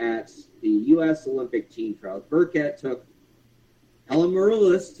at the U.S. Olympic team trials, Burkett took Helen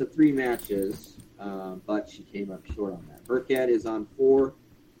Maroulis to 3 matches, but she came up short on that. Burkett is on 4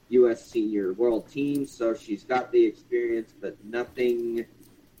 U.S. senior world teams, so she's got the experience, but nothing,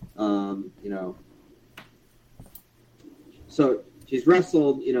 So she's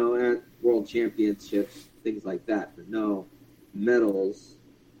wrestled, at world championships, things like that, but no medals.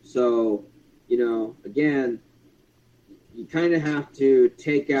 So, again, you kind of have to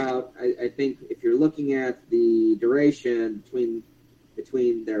take out, I think, if you're looking at the duration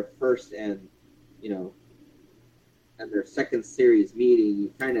between their first and their second series meeting,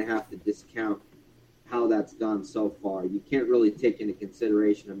 you kind of have to discount how that's gone so far. You can't really take into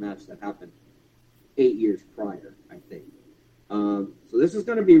consideration a match that happened 8 years prior, I think. So this is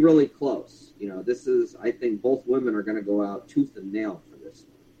going to be really close. I think both women are going to go out tooth and nail for this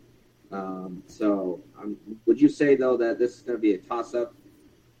one. Would you say, though, that this is going to be a toss-up?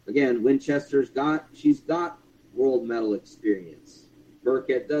 Again, Winchester's got world medal experience.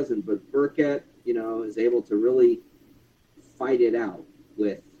 Burkett doesn't, but Burkett, is able to really fight it out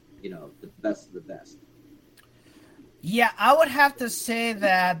with, the best of the best. Yeah, I would have to say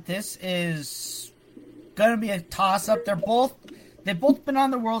that this is going to be a toss-up. They've both been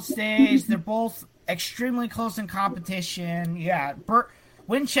on the world stage. They're both extremely close in competition. Yeah,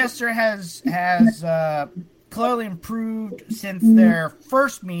 Winchester has clearly improved since their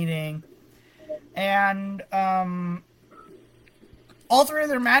first meeting, and all three of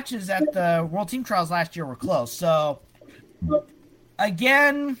their matches at the World Team Trials last year were close. So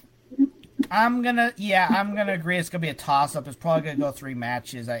again, I'm gonna agree. It's gonna be a toss-up. It's probably gonna go 3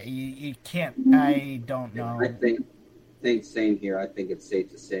 matches. You can't. I don't know. I think same here. I think it's safe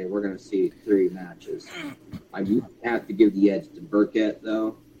to say we're gonna see 3 matches. I do have to give the edge to Burkett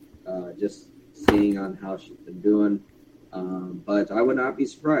though, just seeing on how she's been doing. But I would not be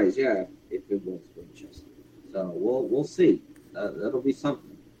surprised, if it was Winchester. So we'll see. That'll be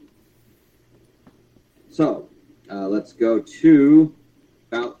something. So let's go to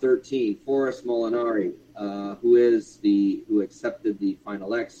bout 13. Forrest Molinari, who accepted the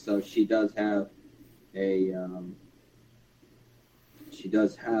Final X. So she does have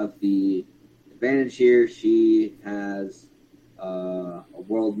the advantage here. She has a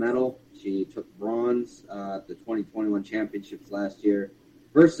world medal. She took bronze at the 2021 championships last year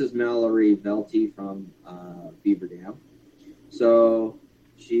versus Mallory Velty from Beaver Dam. So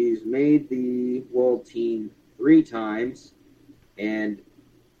she's made the world team 3 times. And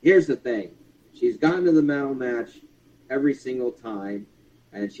here's the thing. She's gotten to the medal match every single time.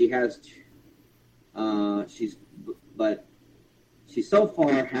 And she has she so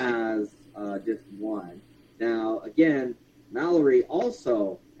far has just 1. Now, again, Mallory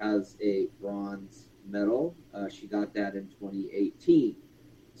also has a bronze medal. She got that in 2018.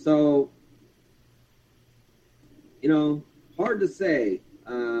 So, hard to say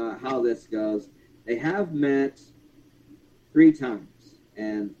how this goes. They have met 3 times,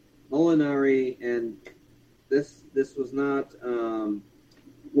 and Molinari, and this was not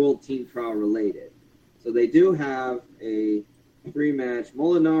World Team Trial related. So they do have a 3-match.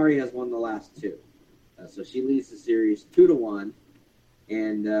 Molinari has won the last 2. So she leads the series 2-1.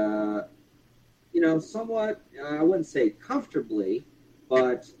 And, somewhat, I wouldn't say comfortably,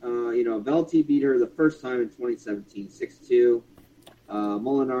 but, Velty beat her the first time in 2017, 6-2.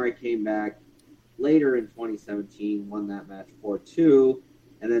 Molinari came back later in 2017, won that match 4-2.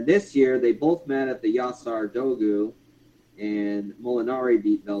 And then this year, they both met at the Yasar Dogu, and Molinari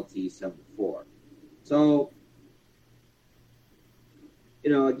beat Velty 7-4. So,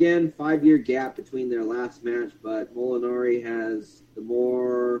 again, 5-year gap between their last match, but Molinari has the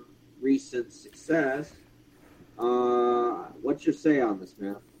more recent success. What's your say on this,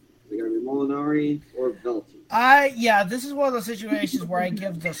 man? Is it going to be Molinari or Velty? This is one of those situations where I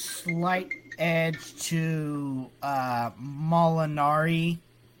give the slight edge to Molinari,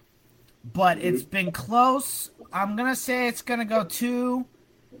 but it's been close. I'm going to say it's going to go 2,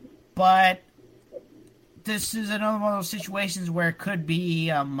 but this is another one of those situations where it could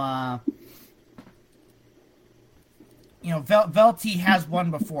be, Velty has won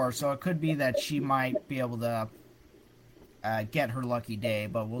before, so it could be that she might be able to get her lucky day,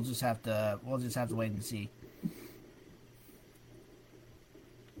 but we'll just have to wait and see.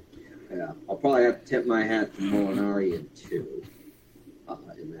 Yeah, I'll probably have to tip my hat to Molinari in 2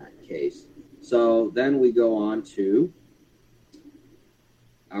 in that case. So then we go on to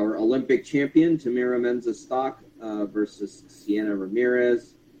our Olympic champion, Tamira Mensah-Stock, versus Sienna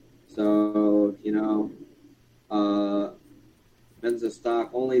Ramirez. So, Mensah-Stock,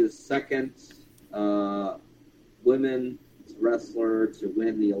 only the second women wrestler to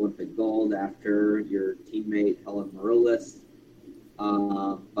win the Olympic gold after your teammate Helen Maroulis.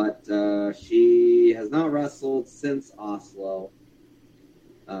 But she has not wrestled since Oslo,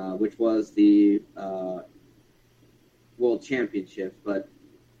 which was the World Championships, but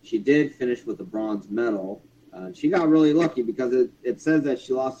she did finish with a bronze medal. She got really lucky because it says that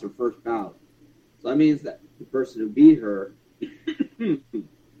she lost her first bout. So that means that the person who beat her,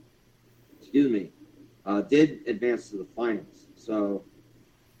 did advance to the finals. So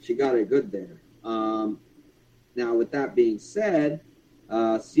she got it good there. Now, with that being said,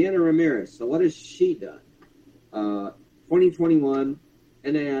 Sienna Ramirez. So what has she done? 2021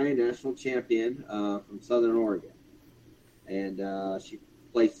 NAI national champion from Southern Oregon. And she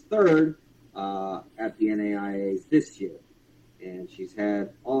placed 3rd at the NAIAs this year. And she's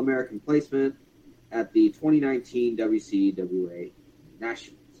had All-American placement at the 2019 WCWA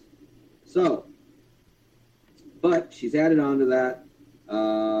Nationals. So, but she's added on to that.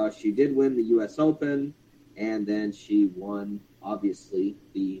 She did win the U.S. Open, and then she won, obviously,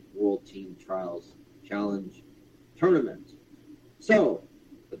 the World Team Trials Challenge Tournament. So,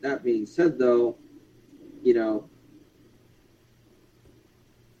 But that being said, though, you know,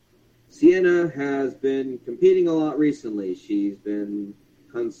 Sienna has been competing a lot recently. She's been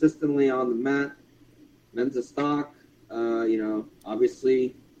consistently on the mat. Men's stock,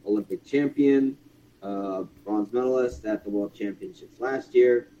 obviously Olympic champion, bronze medalist at the World Championships last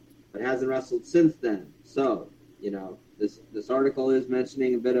year, but hasn't wrestled since then. So, this article is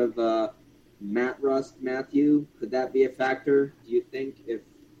mentioning a bit of mat rust, Matthew. Could that be a factor, do you think, if,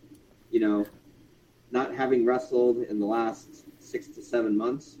 not having wrestled in the last 6 to 7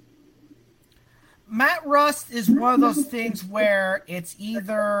 months? Mat rust is one of those things where it's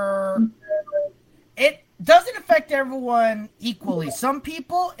either... It doesn't affect everyone equally. Some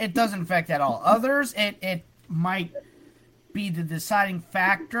people, it doesn't affect at all. Others, it might be the deciding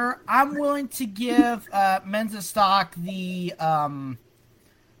factor. I'm willing to give Menza Stock the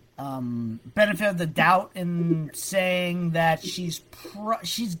benefit of the doubt in saying that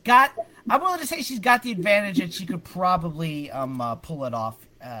I'm willing to say she's got the advantage and she could probably pull it off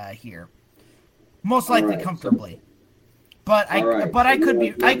here. Most likely comfortably. But I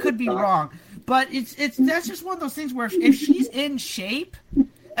could be wrong. But that's just one of those things where if she's in shape,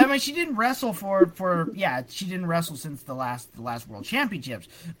 I mean, she didn't wrestle she didn't wrestle since the last World Championships.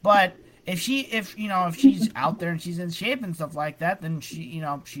 But if she's out there and she's in shape and stuff like that, then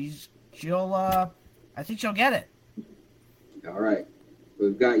I think she'll get it. All right,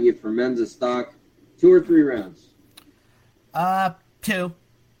 we've got you for Men's stock. 2 or 3 rounds? 2.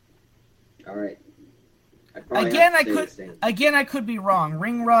 All right. I could be wrong.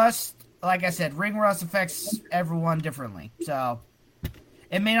 Ring rust. Like I said, ring rust affects everyone differently. So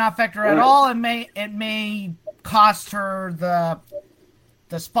it may not affect her at all. It may cost her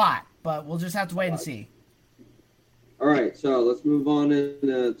the spot, but we'll just have to wait and see. All right, so let's move on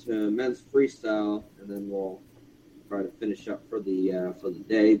to men's freestyle, and then we'll try to finish up for the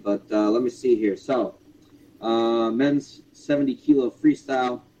day. But let me see here. So men's 70 kilo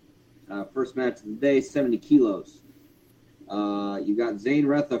freestyle, first match of the day, 70 kilos. You got Zane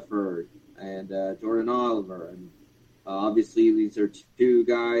Rutherford and Jordan Oliver. And obviously, these are 2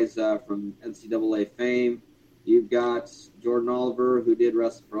 guys from NCAA fame. You've got Jordan Oliver, who did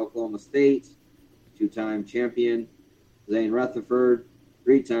wrestle for Oklahoma State, 2-time champion. Zane Rutherford,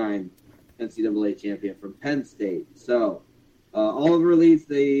 3-time NCAA champion from Penn State. So Oliver leads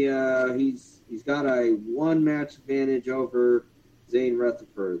he's got a 1-match advantage over Zane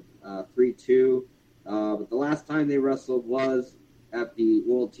Rutherford, 3-2. But the last time they wrestled was at the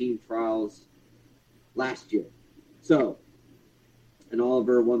World Team Trials last year. So, and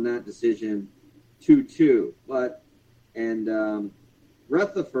Oliver won that decision 2-2. And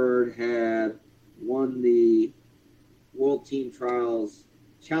Rutherford had won the World Team Trials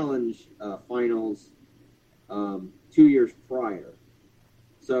Challenge finals 2 years prior.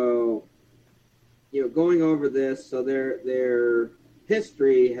 So, going over this, so their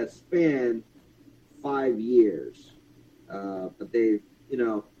history has spanned 5 years. But they've,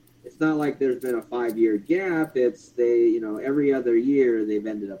 it's not like there's been a 5-year gap. It's every other year they've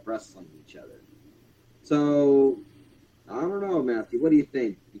ended up wrestling each other. So I don't know, Matthew. What do you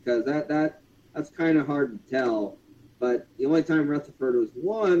think? Because that's kind of hard to tell. But the only time Rutherford was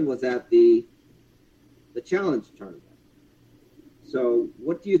won was at the challenge tournament. So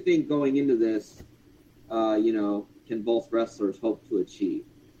what do you think going into this? Can both wrestlers hope to achieve?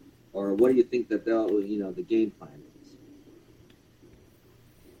 Or what do you think that they'll, the game plan is?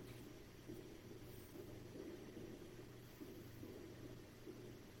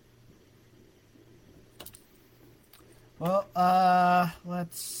 Well,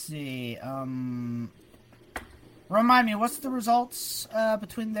 let's see. Remind me, what's the results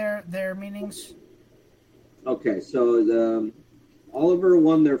between their meetings? Okay, so Oliver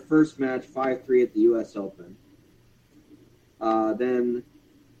won their first match 5-3 at the U.S. Open. Then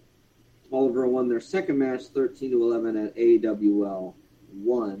Oliver won their second match 13-11 at AWL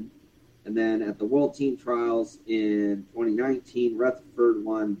 1. And then at the World Team Trials in 2019, Rutherford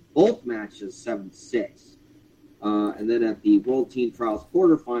won both matches 7-6. And then at the World Team Trials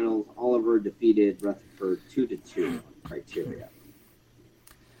quarterfinals, Oliver defeated Rutherford 2-2 on criteria.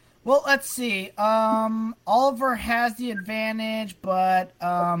 Well, let's see. Oliver has the advantage, but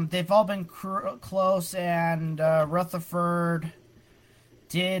they've all been close, and Rutherford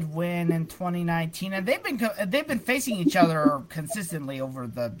did win in 2019, and they've been facing each other consistently over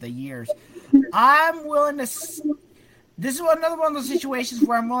the years. I'm willing to. This is another one of those situations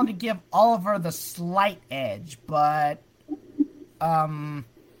where I'm willing to give Oliver the slight edge, but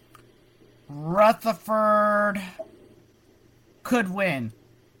Rutherford could win.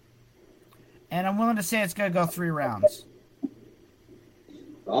 And I'm willing to say it's going to go 3 rounds.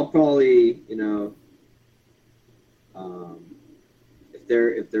 So I'll probably,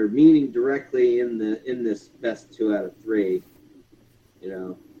 if they're meeting directly in this best 2 out of 3,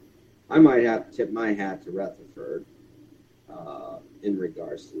 I might have to tip my hat to Rutherford in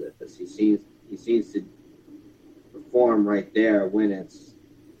regards to this. He seems to perform right there when it's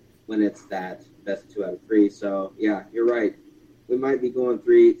that best 2 out of 3. So yeah, you're right. We might be going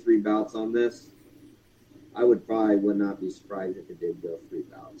three bouts on this. I would not be surprised if it did go 3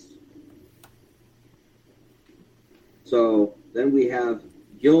 bouts. So then we have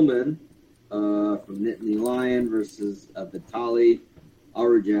Gilman from Nittany Lion versus Vitali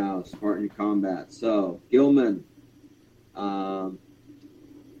Arujau, Spartan Combat. So Gilman,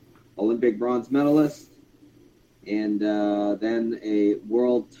 Olympic bronze medalist, and then a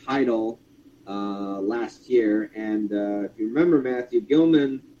world title last year. And if you remember, Matthew,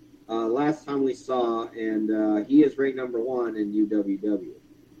 Gilman, last time we saw, and he is ranked number 1 in UWW.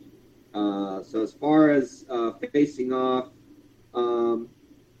 So as far as facing off,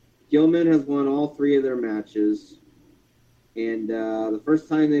 Gilman has won all 3 of their matches. And the first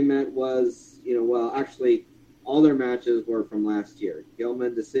time they met was, actually, all their matches were from last year.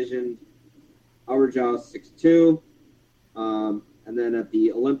 Gilman decisioned Arujau 6-2. And then at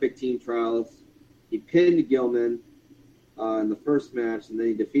the Olympic team trials, he pinned Gilman in the first match, and then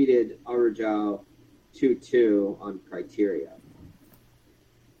he defeated Arujau 2-2 on criteria.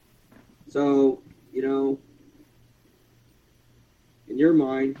 So, in your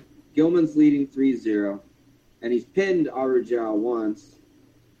mind, Gilman's leading 3-0, and he's pinned Arujau once.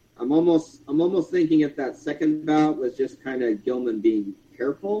 I'm almost thinking if that second bout was just kind of Gilman being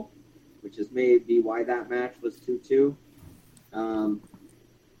careful, which is maybe why that match was 2-2.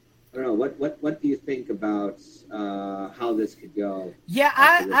 I don't know. What do you think about how this could go? Yeah,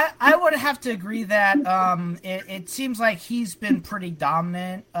 I would have to agree that it seems like he's been pretty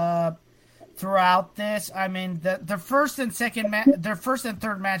dominant throughout this. I mean, the first and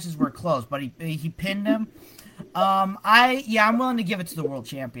third matches were close, but he pinned him. I'm willing to give it to the world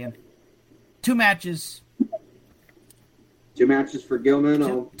champion. 2 matches. 2 matches for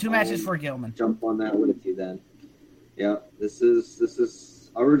Gilman. Two matches for Gilman. Jump on that with you then. Yeah, this is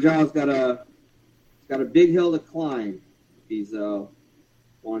Arujau's got a big hill to climb if he's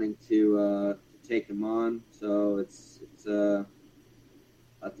wanting to take him on. So it's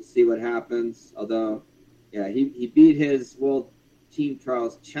have to see what happens. Although, yeah, he beat his World Team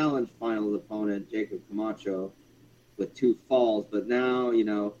Trials Challenge Finals opponent, Jacob Camacho, with 2 falls. But now,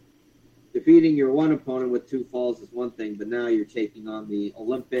 defeating your one opponent with 2 falls is one thing, but now you're taking on the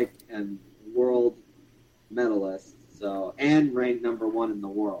Olympic and world medalist, and ranked number 1 in the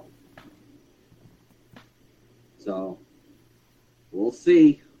world. So we'll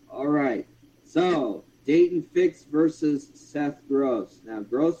see. All right. So Dayton Fix versus Seth Gross. Now,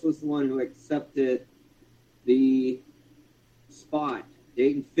 Gross was the one who accepted the spot.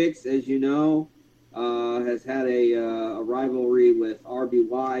 Dayton Fix, as you know, has had a rivalry with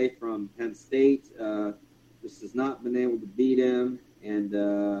RBY from Penn State. Just has not been able to beat him,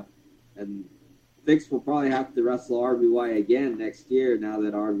 and Fix will probably have to wrestle RBY again next year now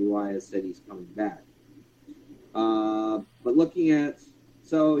that RBY has said he's coming back. But looking at,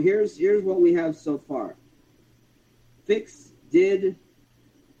 so here's what we have so far. Fix did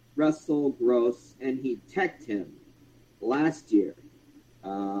wrestle Gross, and he teched him last year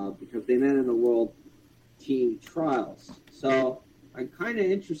because they met in the World Team Trials. So I'm kind of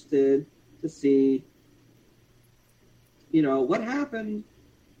interested to see, what happened.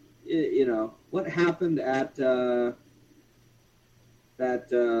 What happened at Dayton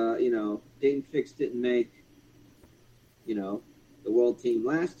Fix didn't make, the world team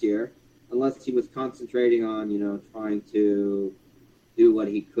last year, unless he was concentrating on, trying to do what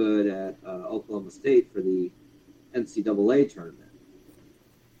he could at Oklahoma State for the NCAA tournament.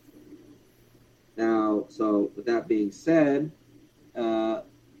 Now, so with that being said,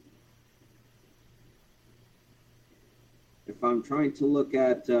 if I'm trying to look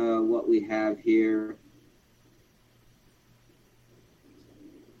at what we have here,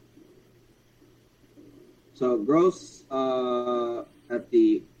 so Gross at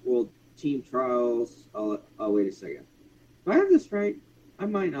the World Team Trials. Oh, wait a second. Do I have this right? I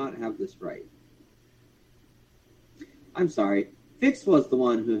might not have this right. I'm sorry. Fix was the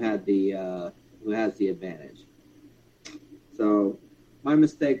one who had the who has the advantage. So my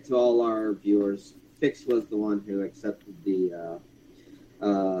mistake to all our viewers. Fix was the one who accepted the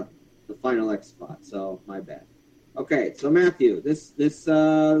final X spot. So my bad. Okay, so Matthew, this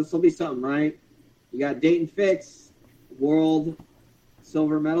will be something, right? You got Dayton Fix, world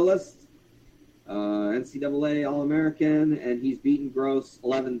silver medalist, NCAA All-American, and he's beaten Gross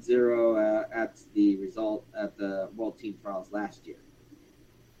 11-0 at the result at the World Team Trials last year.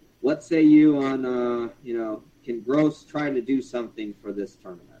 What say you on, can Gross try to do something for this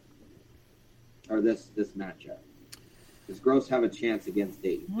tournament or this matchup? Does Gross have a chance against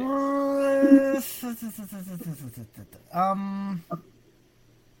Dayton?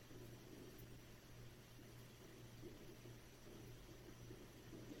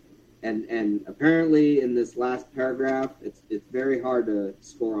 And apparently in this last paragraph, it's very hard to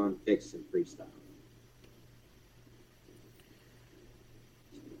score on fix and freestyle.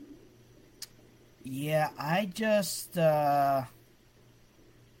 Yeah, I just don't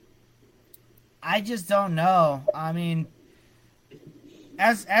know. I mean,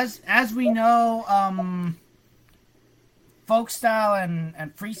 as we know, folk style and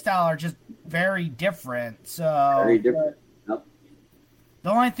freestyle are just very different. So Very different. Yep. the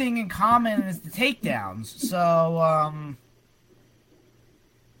only thing in common is the takedowns.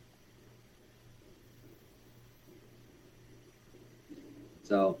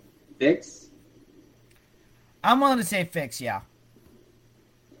 So fix, I'm willing to say fix, yeah.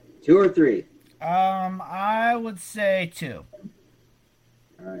 2 or 3. I would say 2.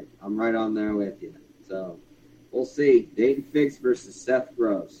 All right, I'm right on there with you. So we'll see. Dayton Fix versus Seth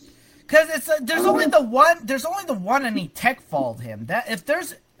Gross. Because there's only the one, and he tech falled him. That if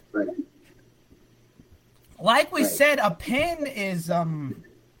there's Right. like we Right. said, a pin is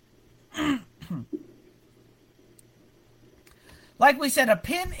like we said, a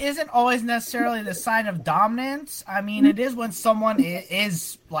pin isn't always necessarily the sign of dominance. I mean, it is when someone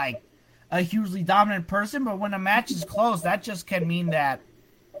is like a hugely dominant person, but when a match is close, that just can mean that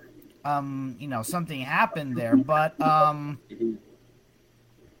something happened there. But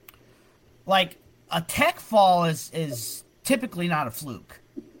like a tech fall is typically not a fluke.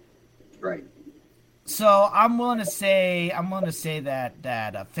 Right. So I'm willing to say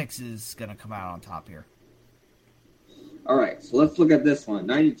that Fix is going to come out on top here. All right, so let's look at this one.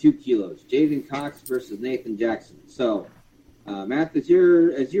 92 kilos. Jaden Cox versus Nathan Jackson. So, Matt, as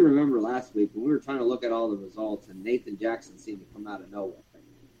you remember last week when we were trying to look at all the results, and Nathan Jackson seemed to come out of nowhere.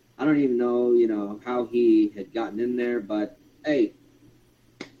 I don't even know, how he had gotten in there, but hey,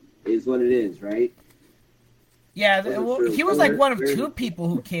 it is what it is, right? Yeah, he was like one of 2 people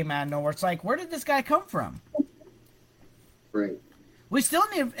who came out of nowhere. It's like, where did this guy come from? Right. We still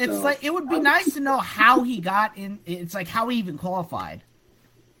need. It would be nice to know how he got in. It's like how he even qualified.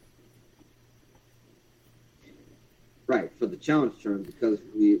 Right, for the challenge term, because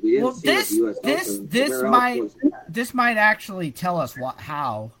we didn't see the U.S. Open. This might actually tell us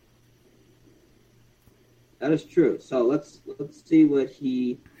how. That is true. So let's see what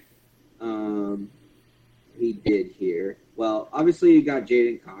he did here. Well, obviously you got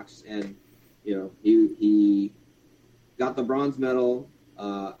Jaden Cox, and he got the bronze medal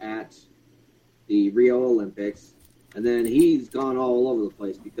at the Rio Olympics, and then he's gone all over the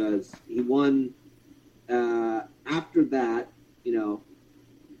place because he won after that,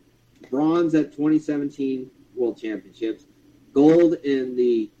 bronze at 2017 World Championships, gold in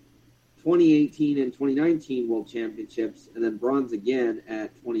the 2018 and 2019 World Championships, and then bronze again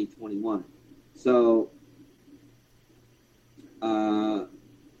at 2021. So,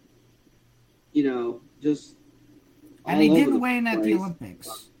 just and he didn't win at the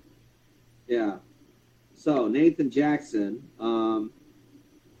Olympics. Yeah. So Nathan Jackson,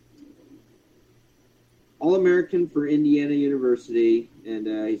 All-American for Indiana University, and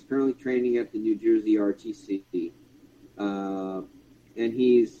he's currently training at the New Jersey RTC. And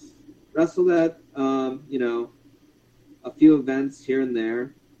he's wrestled at, a few events here and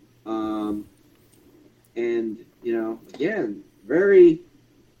there. Again, very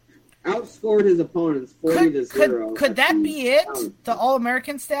outscored his opponents 40-0. Could that be it? The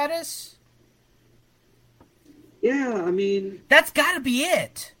All-American status? Yeah, I mean, that's got to be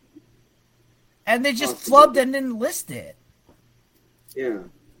it. And they just flubbed and didn't list it. Yeah,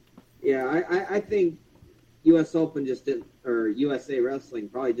 I think U.S. Open just didn't, or USA Wrestling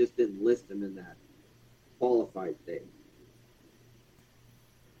probably just didn't list him in that qualified thing.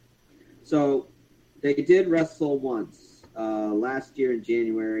 So they did wrestle once last year in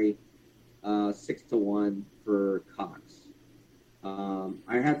January, 6-1 for Cox.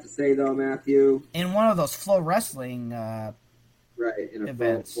 I have to say though, Matthew, in one of those Flow Wrestling right in a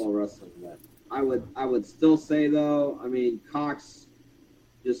events. Flow Wrestling event, I would still say though, I mean, Cox,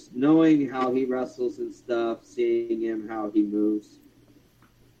 just knowing how he wrestles and stuff, seeing him how he moves,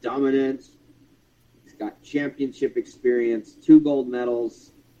 dominant. He's got championship experience, 2 gold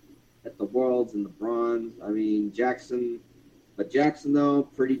medals at the Worlds and the bronze. I mean, Jackson, But Jackson, though,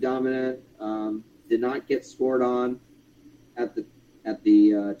 pretty dominant. Did not get scored on at the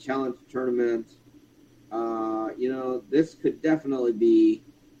challenge tournament. This could definitely be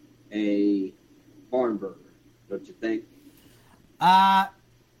a barn burner, don't you think?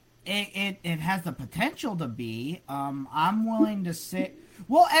 It has the potential to be. I'm willing to say.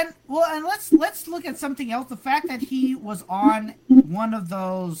 And let's look at something else. The fact that he was on one of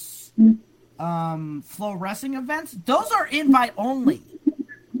those flow wrestling events, those are invite only.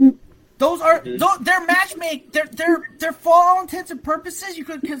 Those are they're matchmake. They're for all intents and purposes, you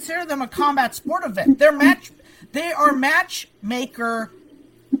could consider them a combat sport event. They are matchmaker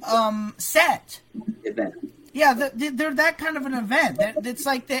set Event. Yeah, they're that kind of an event. It's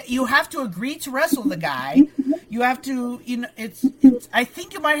like that. You have to agree to wrestle the guy. You have to, it's. I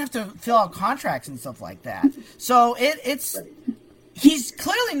think you might have to fill out contracts and stuff like that. So he's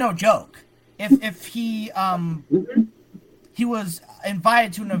clearly no joke. If he was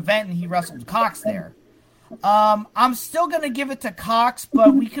invited to an event and he wrestled Cox there. I'm still gonna give it to Cox,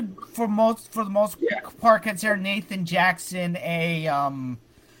 but we could, for the most part, consider Nathan Jackson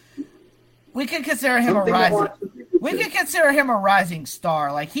we could consider him a rising. We could consider him a rising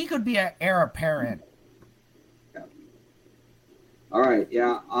star. Like, he could be an heir apparent. Yeah. All right,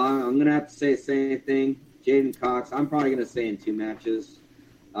 yeah, I'm gonna have to say the same thing. Jaden Cox. I'm probably gonna say in 2 matches.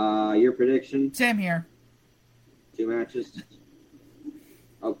 Your prediction? Same here. 2 matches.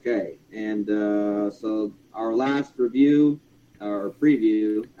 Okay, and so our last review or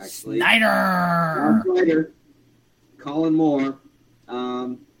preview, actually. Snyder. Colin Moore.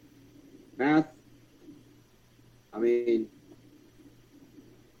 Math. I mean,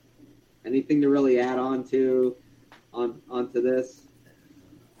 anything to really add onto this?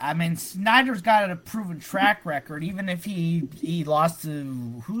 I mean, Snyder's got a proven track record, even if he lost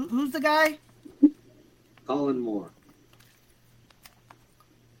to who's the guy? Colin Moore.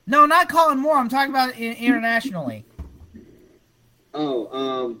 No, not Colin Moore. I'm talking about internationally.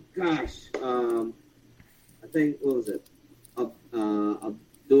 Oh, gosh. I think, what was it?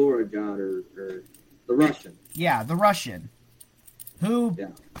 Abdurajad or the Russian. Yeah, the Russian. Who,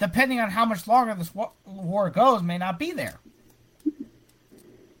 depending on how much longer this war goes, may not be there.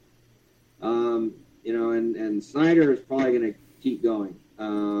 And Snyder is probably going to keep going.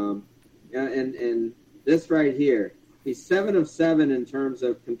 And this right here, he's 7 of 7 in terms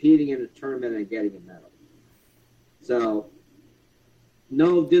of competing in a tournament and getting a medal. So,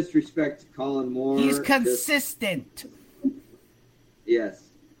 no disrespect to Colin Moore. He's consistent.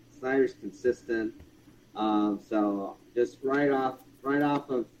 Yes, Snyder's consistent. So just right off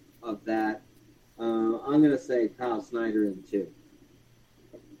of that, I'm going to say Kyle Snyder in 2.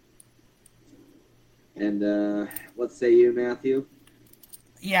 And what say you, Matthew?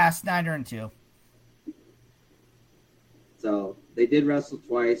 Yeah, Snyder in 2. So they did wrestle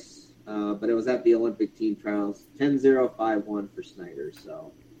twice, but it was at the Olympic team trials. 10-0, 5-1 for Snyder.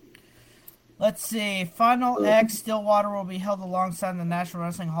 So let's see. Final X Stillwater will be held alongside the National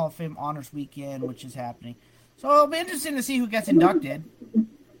Wrestling Hall of Fame Honors Weekend, which is happening. So it'll be interesting to see who gets inducted.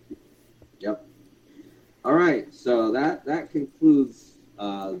 Yep. All right. So that concludes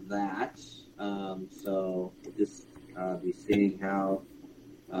that. So we'll just be seeing how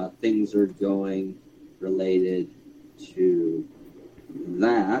things are going related to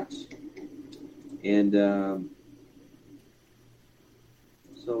that. And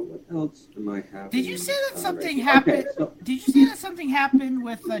so what else am I having? Did you say that something happened? Okay, did you say that something happened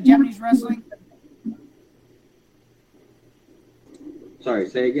with Japanese wrestling? Sorry,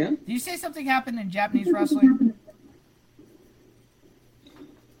 say again? Did you say something happened in Japanese wrestling?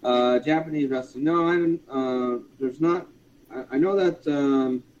 Japanese wrestling. No, I don't. There's not. I know that.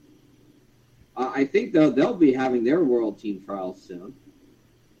 I think they'll be having their world team trials soon.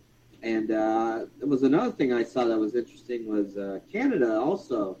 And there was another thing I saw that was interesting was Canada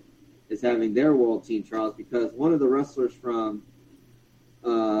also is having their world team trials because one of the wrestlers from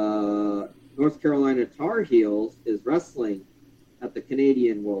North Carolina Tar Heels is wrestling at the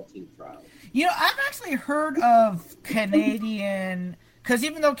Canadian world team trials. You know, I've actually heard of Canadian, because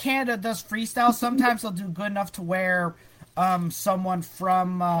even though Canada does freestyle, sometimes they'll do good enough to where someone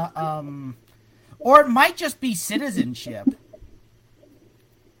from, or it might just be citizenship.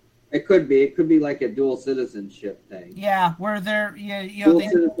 It could be. It could be like a dual citizenship thing. Yeah, where they're dual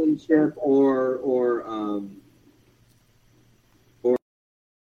citizenship or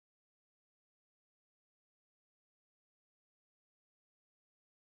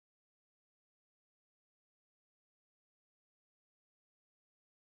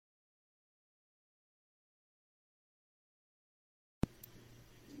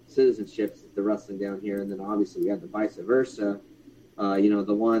citizenships, the wrestling down here, and then obviously we have the vice versa.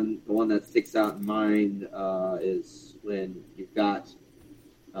 The one that sticks out in mind is when you've got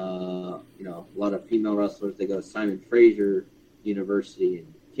a lot of female wrestlers. They go to Simon Fraser University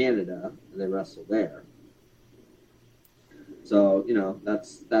in Canada and they wrestle there. So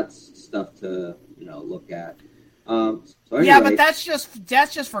that's stuff to look at. So anyway, yeah, but that's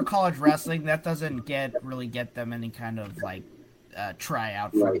just for college wrestling. That doesn't really get them any kind of like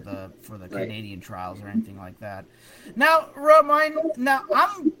tryout for the Canadian trials or anything like that. Now,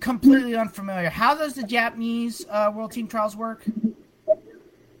 I'm completely unfamiliar. How does the Japanese World Team Trials work?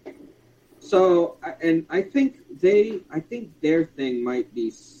 So, and I think their thing might be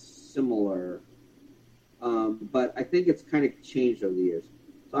similar, but I think it's kind of changed over the years.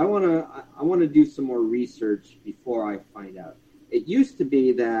 So I want to do some more research before I find out. It used to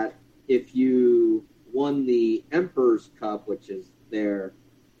be that if you won the Emperor's Cup, which is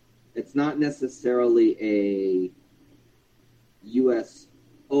it's not necessarily a U.S.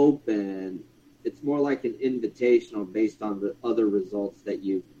 Open. It's more like an invitational based on the other results that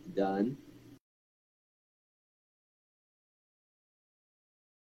you've done.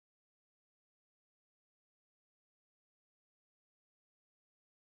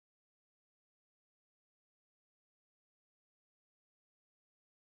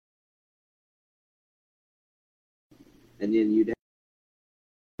 And then you'd have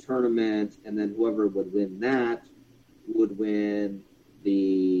a tournament, and then whoever would win that would win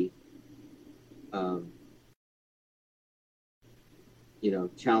the,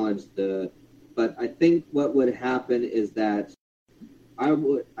 challenge but I think what would happen is that I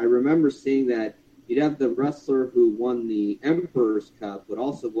remember seeing that you'd have the wrestler who won the Emperor's Cup would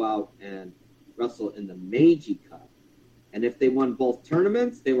also go out and wrestle in the Meiji Cup. And if they won both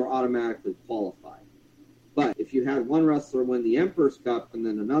tournaments, they were automatically qualified. But if you had one wrestler win the Emperor's Cup and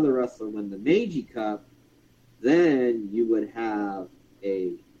then another wrestler win the Meiji Cup, then you would have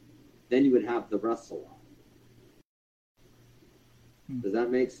the wrestle-off. Does that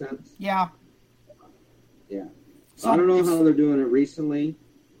make sense? Yeah. Yeah. So I don't know how they're doing it recently.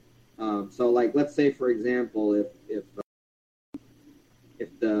 So, like, let's say, for example, if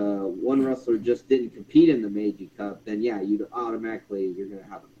the one wrestler just didn't compete in the Meiji Cup, then yeah, you're going to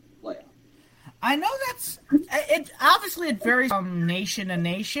have a playoff. I know it varies from nation to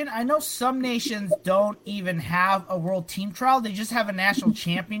nation. I know some nations don't even have a world team trial; they just have a national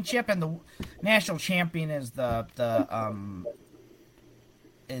championship, and the national champion is the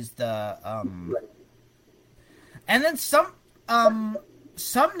and then some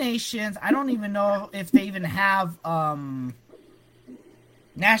nations, I don't even know if they even have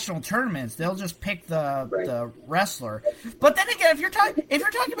national tournaments. They'll just pick the wrestler. But then again, if you're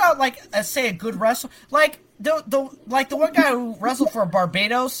talking about like say a good wrestler, like the one guy who wrestled for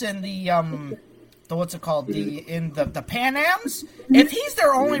Barbados in the what's it called, the Pan Ams, if he's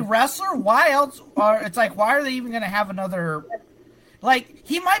their only wrestler, why are they even going to have another? Like,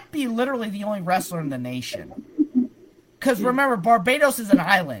 he might be literally the only wrestler in the nation. Because remember, Barbados is an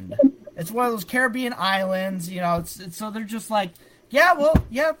island. It's one of those Caribbean islands, so they're just like, yeah, well,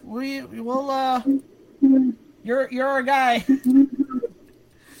 yeah, we'll you're our guy.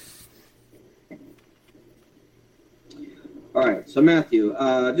 All right, so Matthew,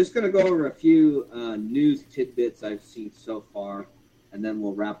 just going to go over a few news tidbits I've seen so far, and then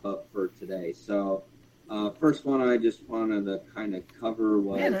we'll wrap up for today. So, first one I just wanted to kind of cover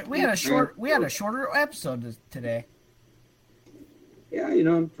was we had a shorter episode today. Yeah,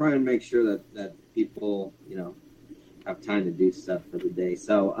 I'm trying to make sure that people have time to do stuff for the day.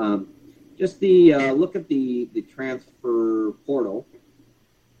 So, just the look at the transfer portal,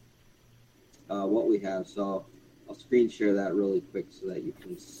 what we have. So, I'll screen share that really quick so that you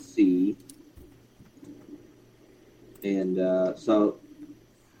can see. And so.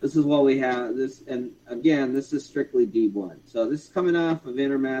 This is what we have. And again, this is strictly D1. So this is coming off of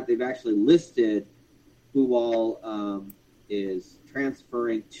Intermat. They've actually listed who all is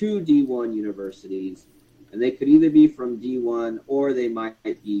transferring to D1 universities, and they could either be from D1 or they might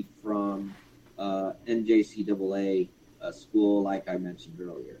be from NJCAA school, like I mentioned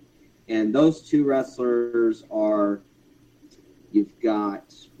earlier. And those two wrestlers are, you've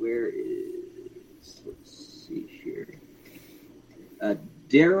got, let's see here.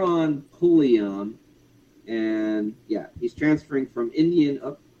 Daron Pulliam, and yeah, he's transferring from Indian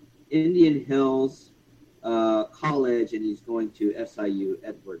Hills College, and he's going to SIU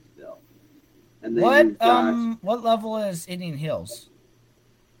Edwardsville. And then what level is Indian Hills?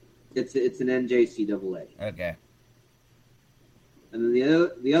 It's an NJCAA. Okay. And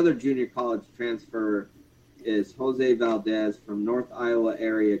then the other junior college transfer is Jose Valdez from North Iowa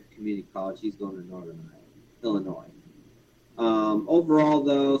Area Community College. He's going to Northern Illinois. Overall,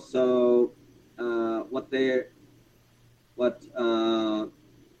 though, so what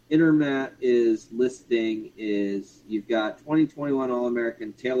Intermat is listing is you've got 2021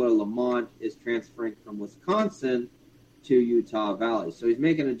 All-American Taylor Lamont is transferring from Wisconsin to Utah Valley. So he's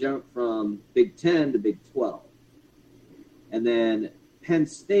making a jump from Big 10 to Big 12. And then Penn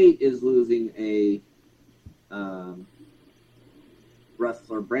State is losing a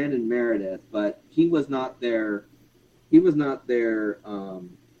wrestler, Brandon Meredith, but he was not their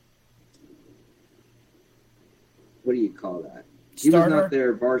what do you call that? He Starter? was not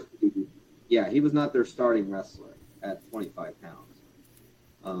their varsity. Yeah, he was not their starting wrestler at 25 pounds.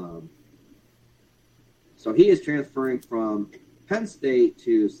 So he is transferring from Penn State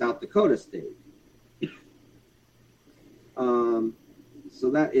to South Dakota State. So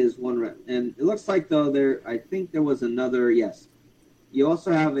that is one. And it looks like, though, I think there was another, yes. You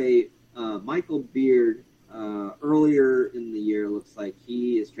also have a Michael Beard earlier in the year. It looks like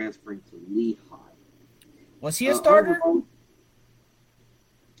he is transferring to Lehigh. Was he a starter?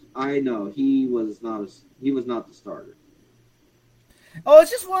 I know he was not the starter. Oh,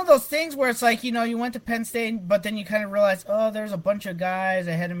 it's just one of those things where it's like, you went to Penn State, but then you kind of realize, oh, there's a bunch of guys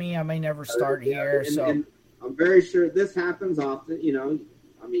ahead of me. I may never start here. And I'm very sure this happens often.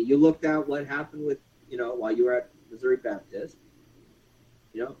 I mean, you looked at what happened with, while you were at Missouri Baptist.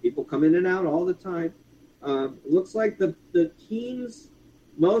 People come in and out all the time. It looks like the teams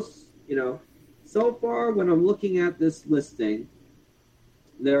most, so far when I'm looking at this listing,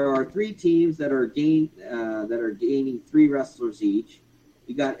 there are 3 teams that are gaining 3 wrestlers each.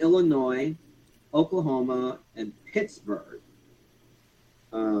 You got Illinois, Oklahoma, and Pittsburgh.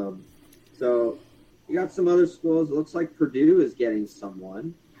 So you got some other schools. It looks like Purdue is getting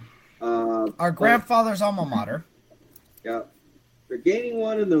someone. Our grandfather's alma mater. Yeah. They're gaining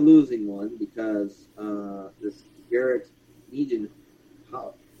one and they're losing one because this Garrett Nugent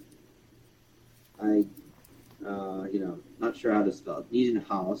House. Not sure how to spell it. Nugent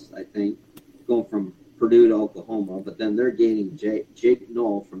House, I think, going from Purdue to Oklahoma, but then they're gaining Jake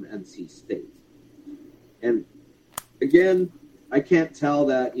Knoll from NC State. And again, I can't tell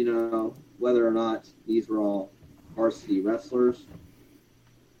that, whether or not these were all varsity wrestlers.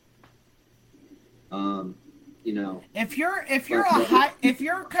 If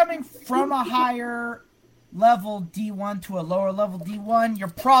you're coming from a higher level D1 to a lower level D1, you're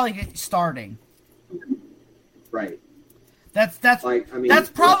probably starting. Right. That's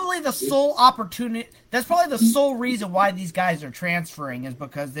probably the sole opportunity. That's probably the sole reason why these guys are transferring is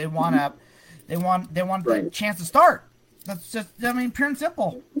because they want the chance to start. That's just, pure and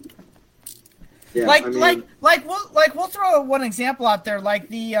simple. Yeah, we'll throw one example out there, like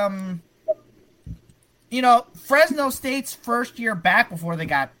the Fresno State's first year back before they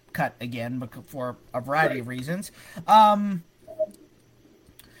got cut again for a variety of reasons. They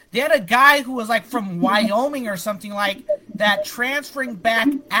had a guy who was like from Wyoming or something like that transferring back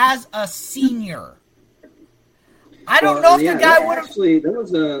as a senior. I don't know if the guy would have.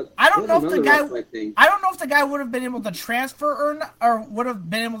 I don't know if the guy would have been able to transfer or would have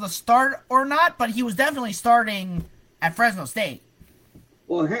been able to start or not, but he was definitely starting at Fresno State.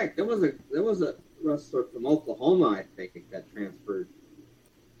 Well, heck, there was a wrestler from Oklahoma, I think, that transferred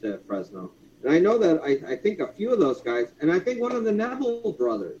to Fresno. And I know that I think a few of those guys, and I think one of the Neville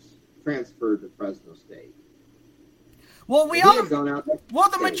brothers transferred to Fresno State. Well,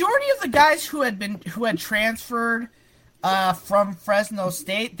 the majority of the guys who had transferred from Fresno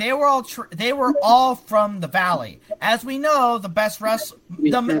State, they were all from the Valley. As we know, the best transferred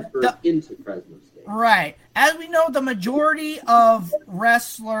into Fresno State. Right. As we know, the majority of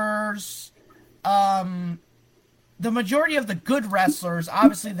wrestlers, the majority of the good wrestlers,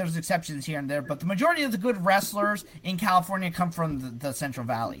 obviously there's exceptions here and there, but the majority of the good wrestlers in California come from the Central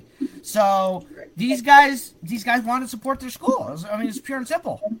Valley. So these guys want to support their school. It's pure and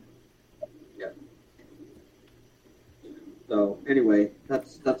simple. Yeah. So anyway,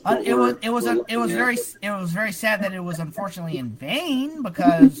 that's it was very sad that it was unfortunately in vain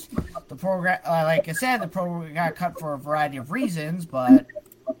because the program, like I said, the program got cut for a variety of reasons, but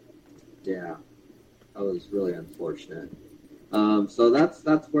yeah. That was really unfortunate. So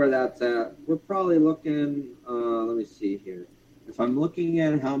that's where that's at. We're probably looking. Let me see here. If I'm looking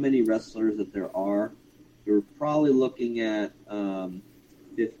at how many wrestlers that there are, you're probably looking at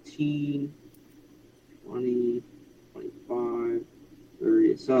 15, 20, 25,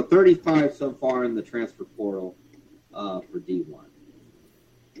 30. So 35 so far in the transfer portal for D1.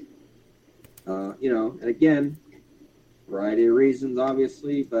 And again, variety of reasons,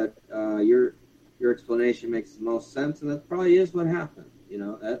 obviously, but your explanation makes the most sense, and that probably is what happened.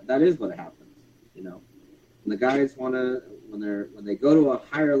 That is what happens. the guys want to, when they go to a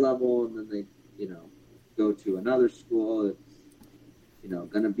higher level and then they, go to another school, it's,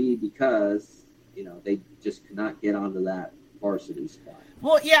 going to be because, they just could not get onto that varsity spot.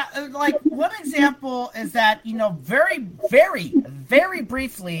 Well, yeah, like one example is that, very, very, very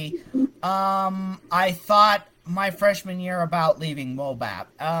briefly, I thought my freshman year about leaving MOBAP.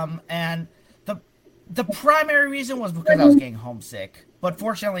 And the primary reason was because I was getting homesick. But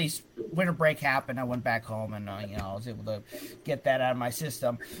fortunately, winter break happened. I went back home and, I was able to get that out of my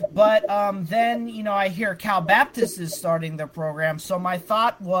system. But then, I hear Cal Baptist is starting their program. So my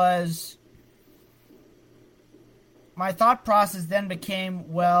thought process then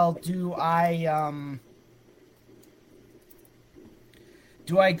became, well, do I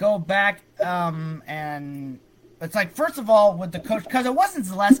go back and it's like, first of all, with the coach, because it wasn't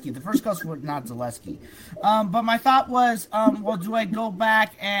Zaleski. The first coach was not Zaleski. But my thought was, well, do I go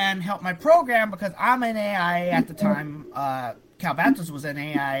back and help my program? Because I'm an AI at the time. Cal Baptist was an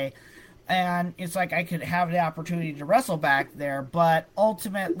AI. And it's like I could have the opportunity to wrestle back there. But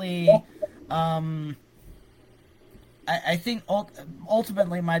ultimately, I think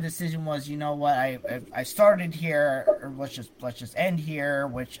ultimately my decision was, you know what, I started here, or let's just end here,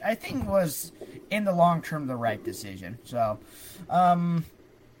 which I think was in the long term the right decision. So,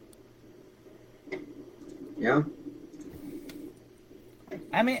 yeah.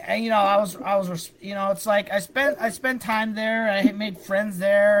 I mean, I was, it's like I spent time there. I made friends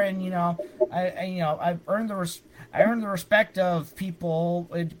there, and I've earned the respect of people,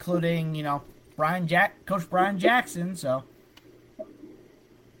 including Coach Brian Jackson. So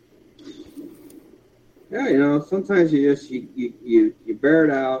yeah, sometimes you just you bear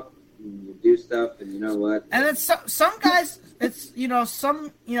it out and you do stuff, and you know what? And it's some guys. It's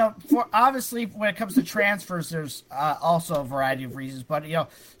for obviously when it comes to transfers, there's also a variety of reasons. But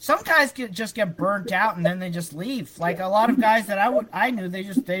some guys just get burnt out and then they just leave. Like a lot of guys that I knew, they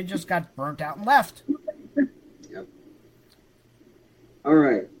just got burnt out and left. Yep. All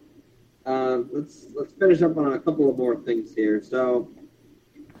right. Let's finish up on a couple of more things here. So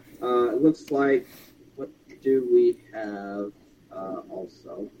it looks like, what do we have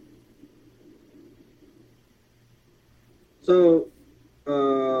also? So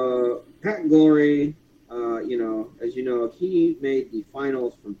Pat Glory, as you know, he made the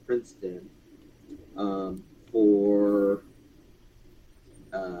finals from Princeton for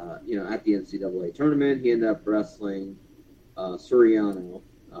at the NCAA tournament. He ended up wrestling Suriano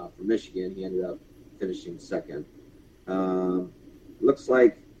from Michigan. He ended up finishing second. Looks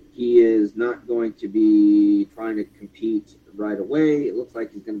like he is not going to be trying to compete right away. It looks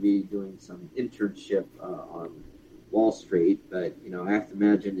like he's going to be doing some internship on Wall Street. But I have to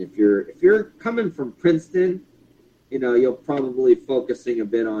imagine if you're coming from Princeton, you'll probably focusing a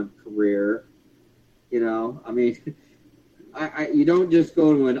bit on career. I mean, you don't just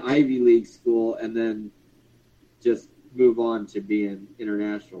go to an Ivy League school and then just move on to be in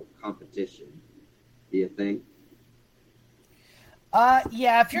international competition. Do you think?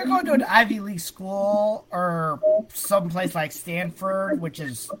 Yeah, if you're going to an Ivy League school or someplace like Stanford, which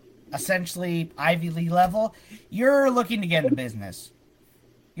is essentially Ivy League level, you're looking to get into business.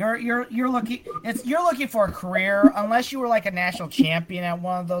 You're looking for a career. Unless you were like a national champion at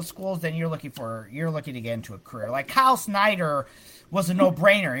one of those schools, then you're looking to get into a career. Like Kyle Snyder was a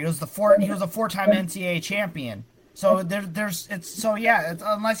no-brainer. He was a four-time NCAA champion. So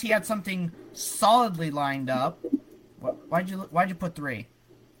unless he had something solidly lined up. Why'd you put 3?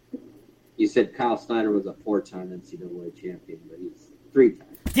 You said Kyle Snyder was a 4-time NCAA champion, but he's 3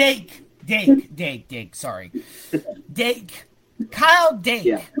 times. Dake. Sorry, Dake. Kyle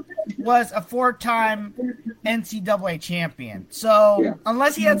Dake was a 4-time NCAA champion. So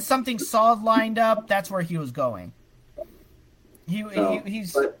unless he had something solid lined up, that's where he was going.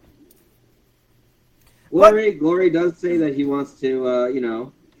 He's. Glory does say that he wants to,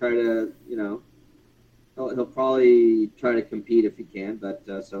 try to, he'll probably try to compete if he can, but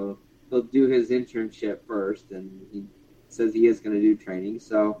so he'll do his internship first, and he says he is going to do training,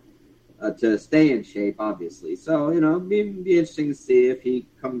 so to stay in shape, obviously. So, be interesting to see if he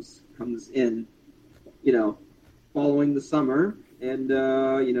comes in, following the summer, and,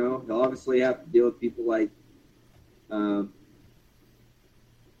 he'll obviously have to deal with people like,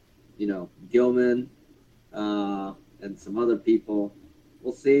 Gilman, and some other people.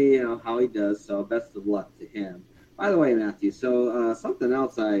 We'll see, how he does. So best of luck to him. By the way, Matthew, so something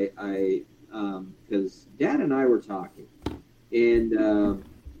else because Dad and I were talking, and the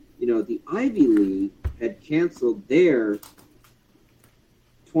Ivy League had canceled their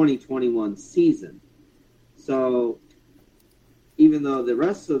 2021 season. So even even though the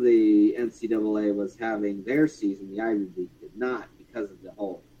rest of the NCAA was having their season, the Ivy League did not because of the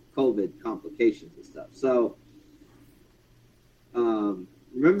whole COVID complications and stuff. So,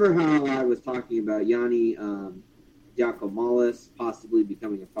 remember how I was talking about Yanni Diakomalis possibly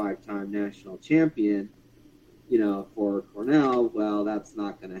becoming a 5-time national champion, for Cornell? Well, that's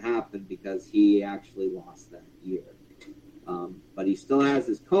not going to happen because he actually lost that year. But he still has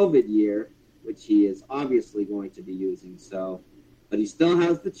his COVID year, which he is obviously going to be using. So, but he still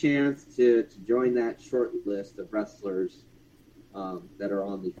has the chance to join that short list of wrestlers that are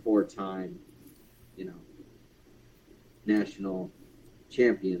on the 4-time, national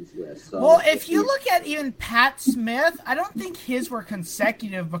champions list. So well, if you look at even Pat Smith, I don't think his were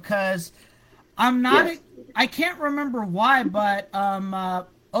consecutive because I'm not. Yes. I can't remember why, but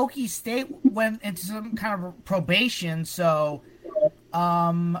Okie State went into some kind of probation. So,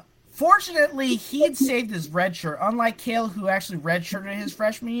 fortunately, he'd saved his red shirt. Unlike Cale, who actually redshirted his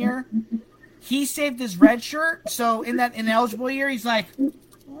freshman year, he saved his red shirt. So in that ineligible year, he's like,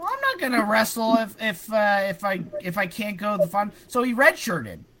 well, I'm not gonna wrestle if I can't go to the fun. So he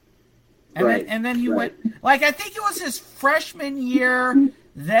redshirted, and then he went. Like I think it was his freshman year.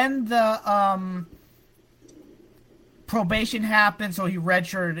 Then the probation happened, so he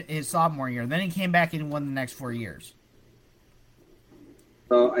redshirted his sophomore year. Then he came back and won the next 4 years.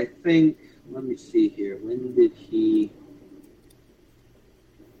 So I think, let me see here. When did he?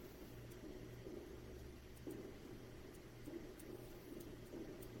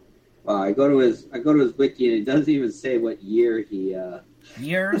 I go to his wiki and it doesn't even say what year he.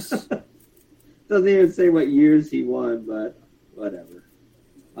 Years. Doesn't even say what years he won, but whatever.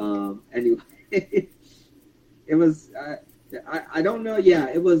 Anyway, it was. I don't know. Yeah,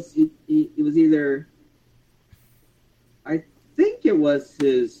 it was. It was either. I think it was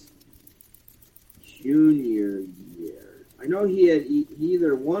his junior year. I know he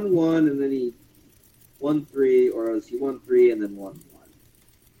either won one and then he won 3, or he won 3 and then won 1.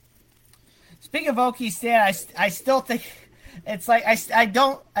 Speaking of Okie State, I still think it's like I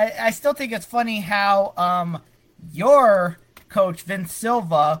still think it's funny how your coach Vince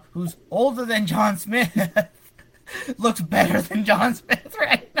Silva, who's older than John Smith, looks better than John Smith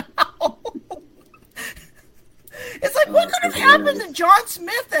right now. It's like, what could have happened to John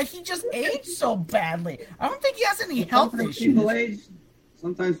Smith that he just aged so badly? I don't think he has any health issues.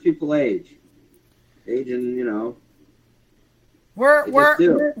 Sometimes people age. Aging,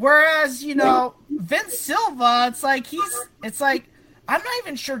 Whereas, Vince Silva, it's like I'm not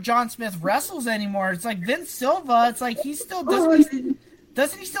even sure John Smith wrestles anymore. It's like Vince Silva, it's like he still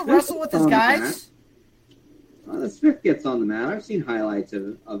doesn't he still wrestle with his guys? Smith gets on the mat. I've seen highlights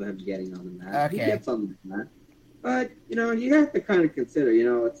of him getting on the mat. Okay. He gets on the mat. But, you have to kind of consider,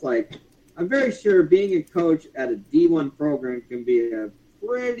 it's like, I'm very sure being a coach at a D1 program can be a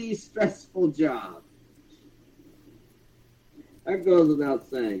pretty stressful job. That goes without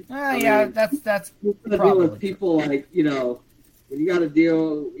saying. Yeah, that's you got to deal with people like, when you got to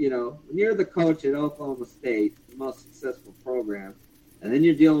deal, when you're the coach at Oklahoma State, the most successful program, and then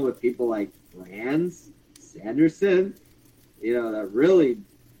you're dealing with people like Brands, Sanderson, that really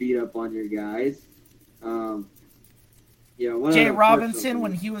beat up on your guys. Jay Robinson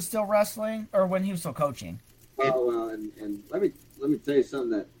when he was still wrestling or when he was still coaching. Oh well, and let me tell you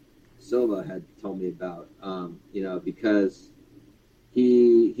something that Silva had told me about. Because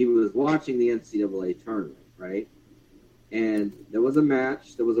he was watching the NCAA tournament, right? And there was a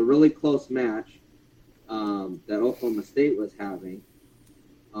match. There was a really close match that Oklahoma State was having,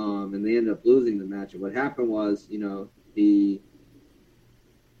 and they ended up losing the match. And what happened was,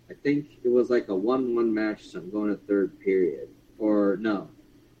 I think it was like a 1-1 match, so I'm going to third period. Or no.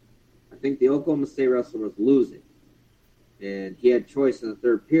 I think the Oklahoma State wrestler was losing. And he had choice in the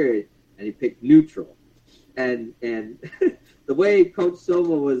third period, and he picked neutral. And the way Coach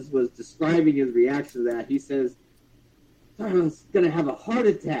Silva was describing his reaction to that, he says, I was going to have a heart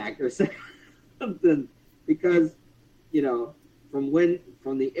attack or something. Because, from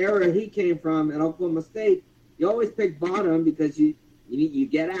the era he came from at Oklahoma State, you always pick bottom because you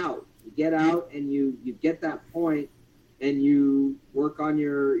get out. You get out and you get that point and you work on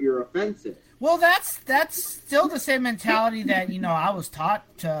your offensive. Well, that's still the same mentality that, I was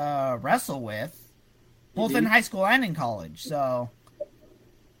taught to wrestle with, both in high school and in college. So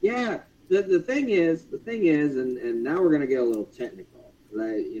yeah, the thing is, and now we're gonna get a little technical.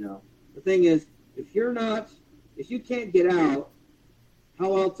 The thing is, if you can't get out,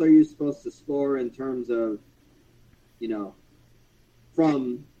 how else are you supposed to score in terms of,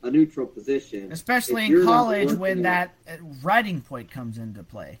 from a neutral position? Especially in college when that riding point comes into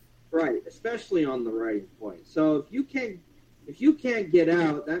play. Right, especially on the riding point. So if you if you can't get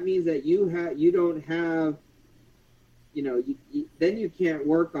out, that means that you don't have, then you can't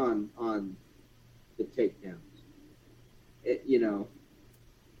work on the takedowns.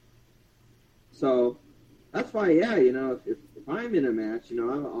 So that's why, if I'm in a match,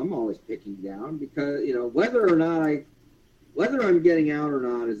 I'm always picking down because, whether I'm getting out or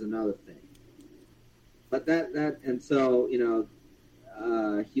not is another thing. But and so,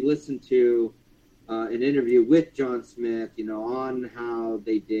 he listened to an interview with John Smith, on how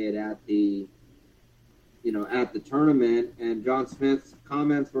they did at the tournament, and John Smith's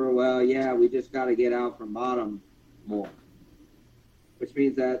comments were, well, yeah, we just got to get out from bottom more, which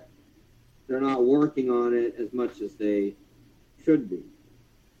means that they're not working on it as much as they should be.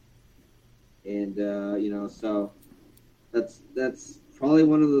 And, so that's probably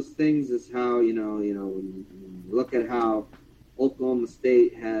one of those things is how, when you look at how Oklahoma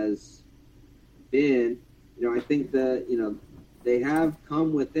State has been, I think that, they have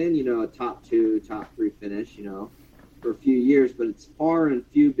come within, a top 2, top 3 finish, for a few years, but it's far and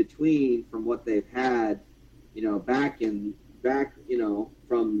few between from what they've had, back,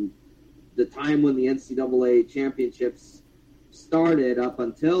 from the time when the NCAA championships started up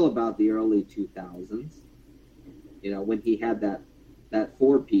until about the early 2000s, when he had that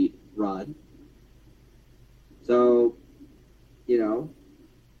 4-peat run. So,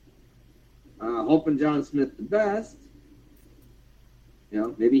 hoping John Smith the best,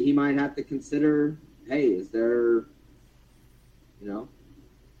 maybe he might have to consider, hey, is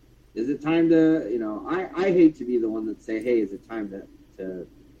it time to, I hate to be the one that say, hey, is it time to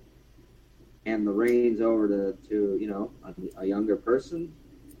hand the reins over to a younger person?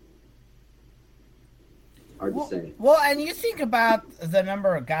 Hard to say. Well, and you think about the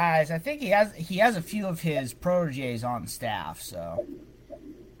number of guys. I think he has a few of his proteges on staff. So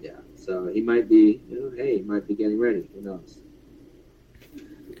yeah, so he might be. He might be getting ready. Who knows?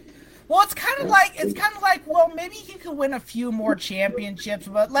 Well, it's kind of like well, maybe he could win a few more championships,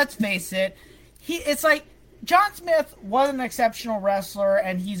 but let's face it, it's like John Smith was an exceptional wrestler,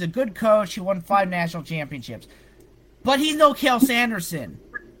 and he's a good coach. He won 5 national championships, but he's no Cael Sanderson.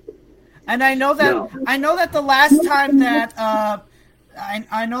 And I know that the last time that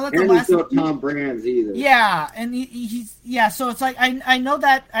I know that the last no Tom Brands either. Yeah, and he's so it's like I know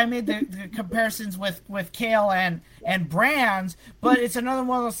that I made the comparisons with Cael and Brands, but it's another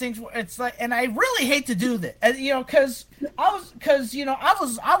one of those things where it's like, and I really hate to do this, because I was a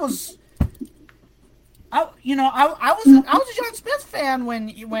John Smith fan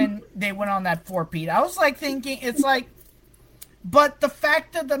when they went on that 4-peat. I was like thinking, it's like, but the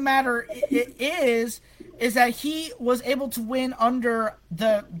fact of the matter is that he was able to win under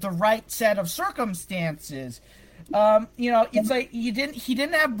the right set of circumstances. It's like he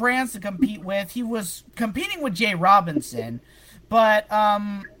didn't have Brands to compete with. He was competing with Jay Robinson, but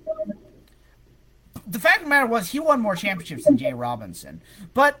the fact of the matter was he won more championships than Jay Robinson.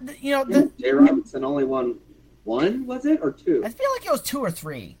 But Jay Robinson only won 1, was it, or 2? I feel like it was 2 or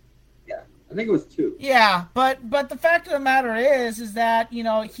 3. Yeah, I think it was 2. Yeah, but the fact of the matter is that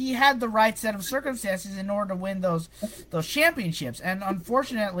he had the right set of circumstances in order to win those championships, and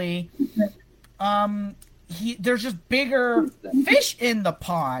unfortunately, there's just bigger fish in the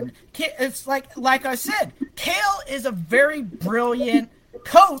pond. It's like I said, Cael is a very brilliant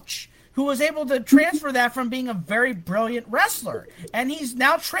coach who was able to transfer that from being a very brilliant wrestler, and he's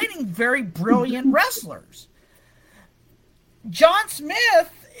now training very brilliant wrestlers. John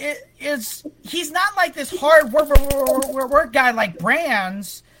Smith he's not like this hard work guy like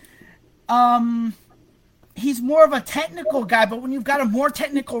Brands. He's more of a technical guy, but when you've got a more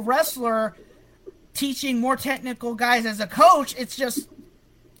technical wrestler teaching more technical guys as a coach, it's just,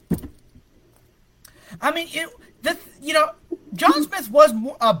 I mean, John Smith was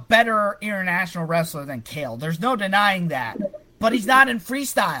a better international wrestler than Cael. There's no denying that, but he's not in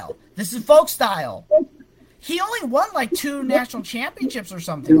freestyle. This is folk style. He only won like 2 national championships or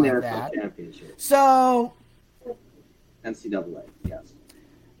something like that. Championships. So, NCAA, yes.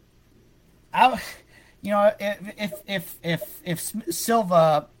 If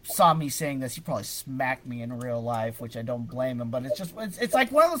Silva saw me saying this, he probably smacked me in real life, which I don't blame him. But it's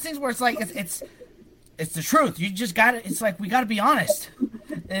like one of those things where it's like it's the truth. You just got to. It's like we got to be honest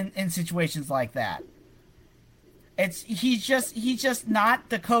in situations like that. He's just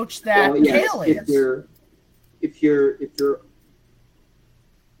not the coach that Cael is. If you're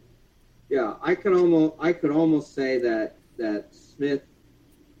I could almost say that Smith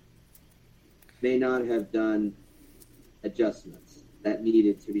may not have done adjustments that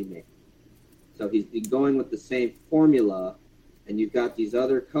needed to be made. So he's been going with the same formula, and you've got these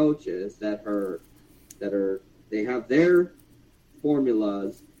other coaches that have their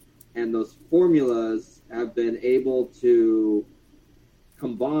formulas, and those formulas have been able to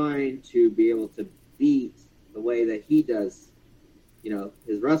combine to be able to beat the way that he does.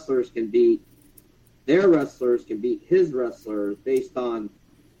 His wrestlers can beat their wrestlers, can beat his wrestlers based on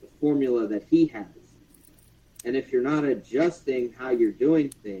the formula that he has. And if you're not adjusting how you're doing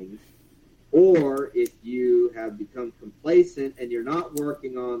things, or if you have become complacent and you're not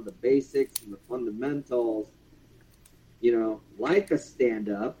working on the basics and the fundamentals, like a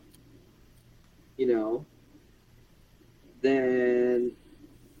stand-up, then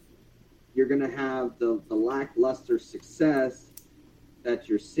you're going to have the lackluster success that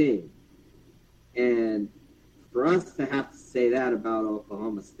you're seeing. And for us to have to say that about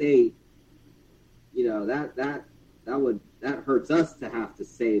Oklahoma State, that hurts us to have to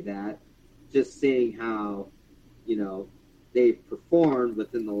say that, just seeing how, they've performed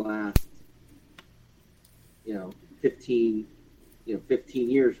within the last, 15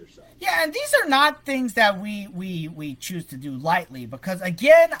 years or so. Yeah, and these are not things that we choose to do lightly, because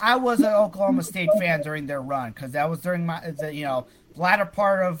again, I was an Oklahoma State fan during their run, because that was during the latter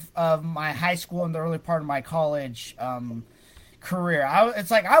part of my high school and the early part of my college career.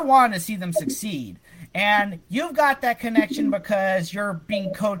 I wanted to see them succeed. And you've got that connection because you're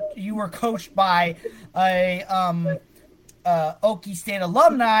being coached. You were coached by a Okie State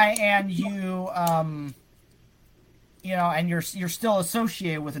alumni, and and you're still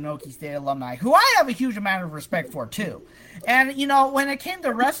associated with an Okie State alumni, who I have a huge amount of respect for too. And when it came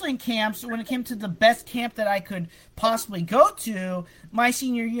to wrestling camps, when it came to the best camp that I could possibly go to my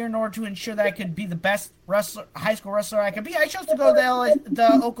senior year, in order to ensure that I could be the best high school wrestler I could be, I chose to go to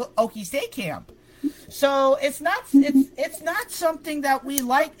the Okie State camp. So it's not something that we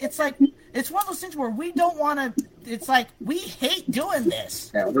like. It's like, it's one of those things where we don't want to. It's like we hate doing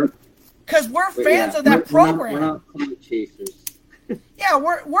this because we're fans of that program. We're not clout chasers. Yeah,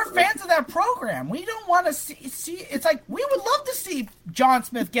 we're fans of that program. We don't want to see. It's like we would love to see John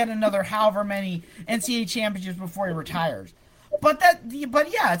Smith get another however many NCAA championships before he retires. But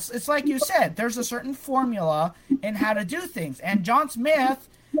yeah, it's like you said. There's a certain formula in how to do things, and John Smith,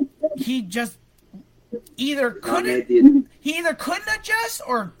 he just either couldn't adjust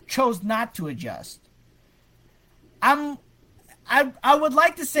or chose not to adjust. I would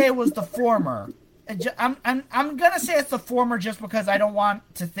like to say it was the former. I'm gonna say it's the former just because I don't want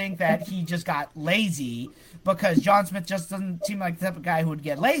to think that he just got lazy, because John Smith just doesn't seem like the type of guy who would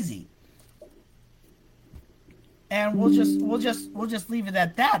get lazy. And we'll just leave it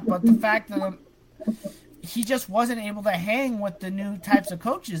at that. But the fact that he just wasn't able to hang with the new types of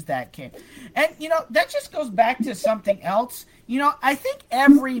coaches that came. And, that just goes back to something else. I think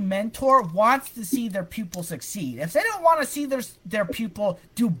every mentor wants to see their pupil succeed. If they don't want to see their pupil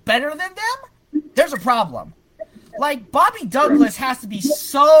do better than them, there's a problem. Like, Bobby Douglas has to be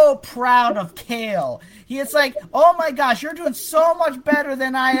so proud of Kale. It's like, oh my gosh, you're doing so much better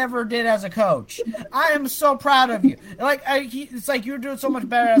than I ever did as a coach. I am so proud of you. It's like you're doing so much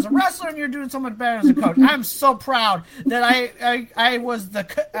better as a wrestler, and you're doing so much better as a coach. I'm so proud that I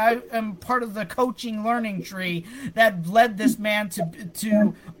am part of the coaching learning tree that led this man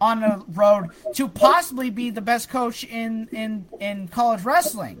to on the road to possibly be the best coach in college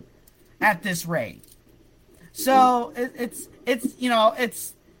wrestling at this rate. So it's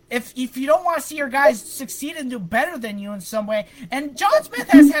if you don't want to see your guys succeed and do better than you in some way, and John Smith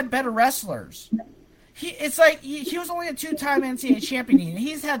has had better wrestlers. He was only a 2-time NCAA champion, and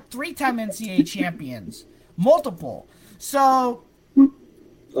he's had 3-time NCAA champions, multiple. So,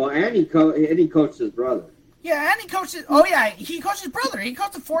 and he coached his brother. Yeah, and he coached his brother. He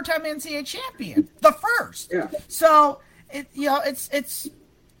coached a 4-time NCAA champion, the first. Yeah. So it's.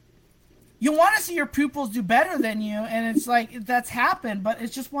 You want to see your pupils do better than you, and it's like that's happened, but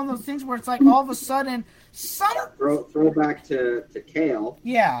it's just one of those things where it's like all of a sudden throw back to Kale.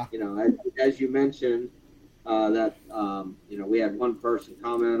 Yeah. As you mentioned, that we had one person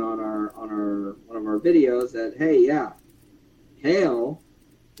comment on one of our videos that, hey, yeah, Kale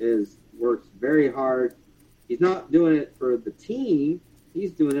works very hard. He's not doing it for the team,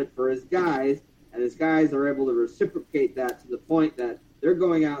 he's doing it for his guys, and his guys are able to reciprocate that to the point that they're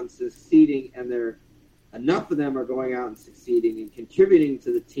going out and succeeding, and enough of them are going out and succeeding and contributing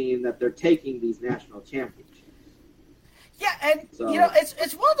to the team that they're taking these national championships. Yeah, and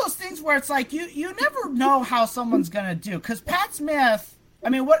it's one of those things where it's like you never know how someone's gonna do, because Pat Smith. I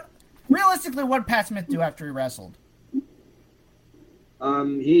mean, what did Pat Smith do after he wrestled?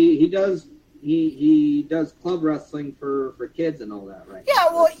 He does he does club wrestling for kids and all that, right?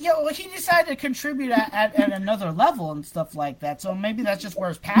 Well, he decided to contribute at another level and stuff like that. So maybe that's just where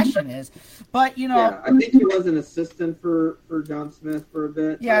his passion is. But I think he was an assistant for John Smith for a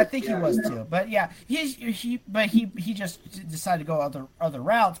bit. Yeah, I think he was too. But yeah, he just decided to go other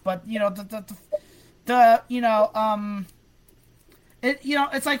routes. But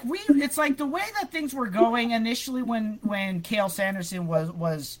it's like the way that things were going initially when Cale Sanderson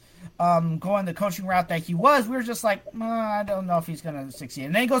was going the coaching route that he was, we were just like, I don't know if he's going to succeed.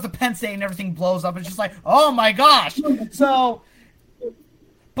 And then he goes to Penn State and everything blows up. It's just like, oh my gosh. So,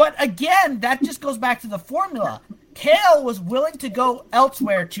 but again, that just goes back to the formula. Cale was willing to go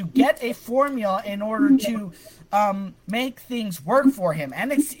elsewhere to get a formula in order to make things work for him.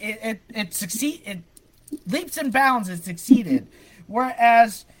 And it succeeded. Leaps and bounds, it succeeded.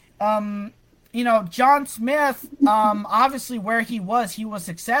 Whereas, John Smith, obviously where he was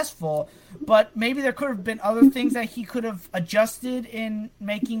successful, but maybe there could have been other things that he could have adjusted in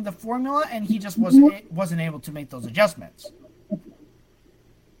making the formula, and he just wasn't able to make those adjustments.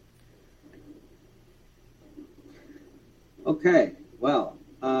 Okay, well,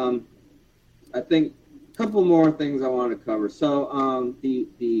 I think a couple more things I want to cover. So,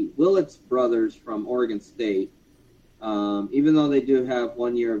 the Willits brothers from Oregon State, even though they do have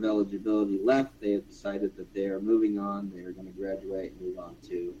 1 year of eligibility left, they have decided that they are moving on. They are going to graduate and move on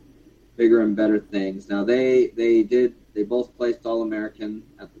to bigger and better things. Now, they both placed All-American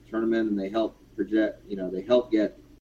at the tournament, and they helped get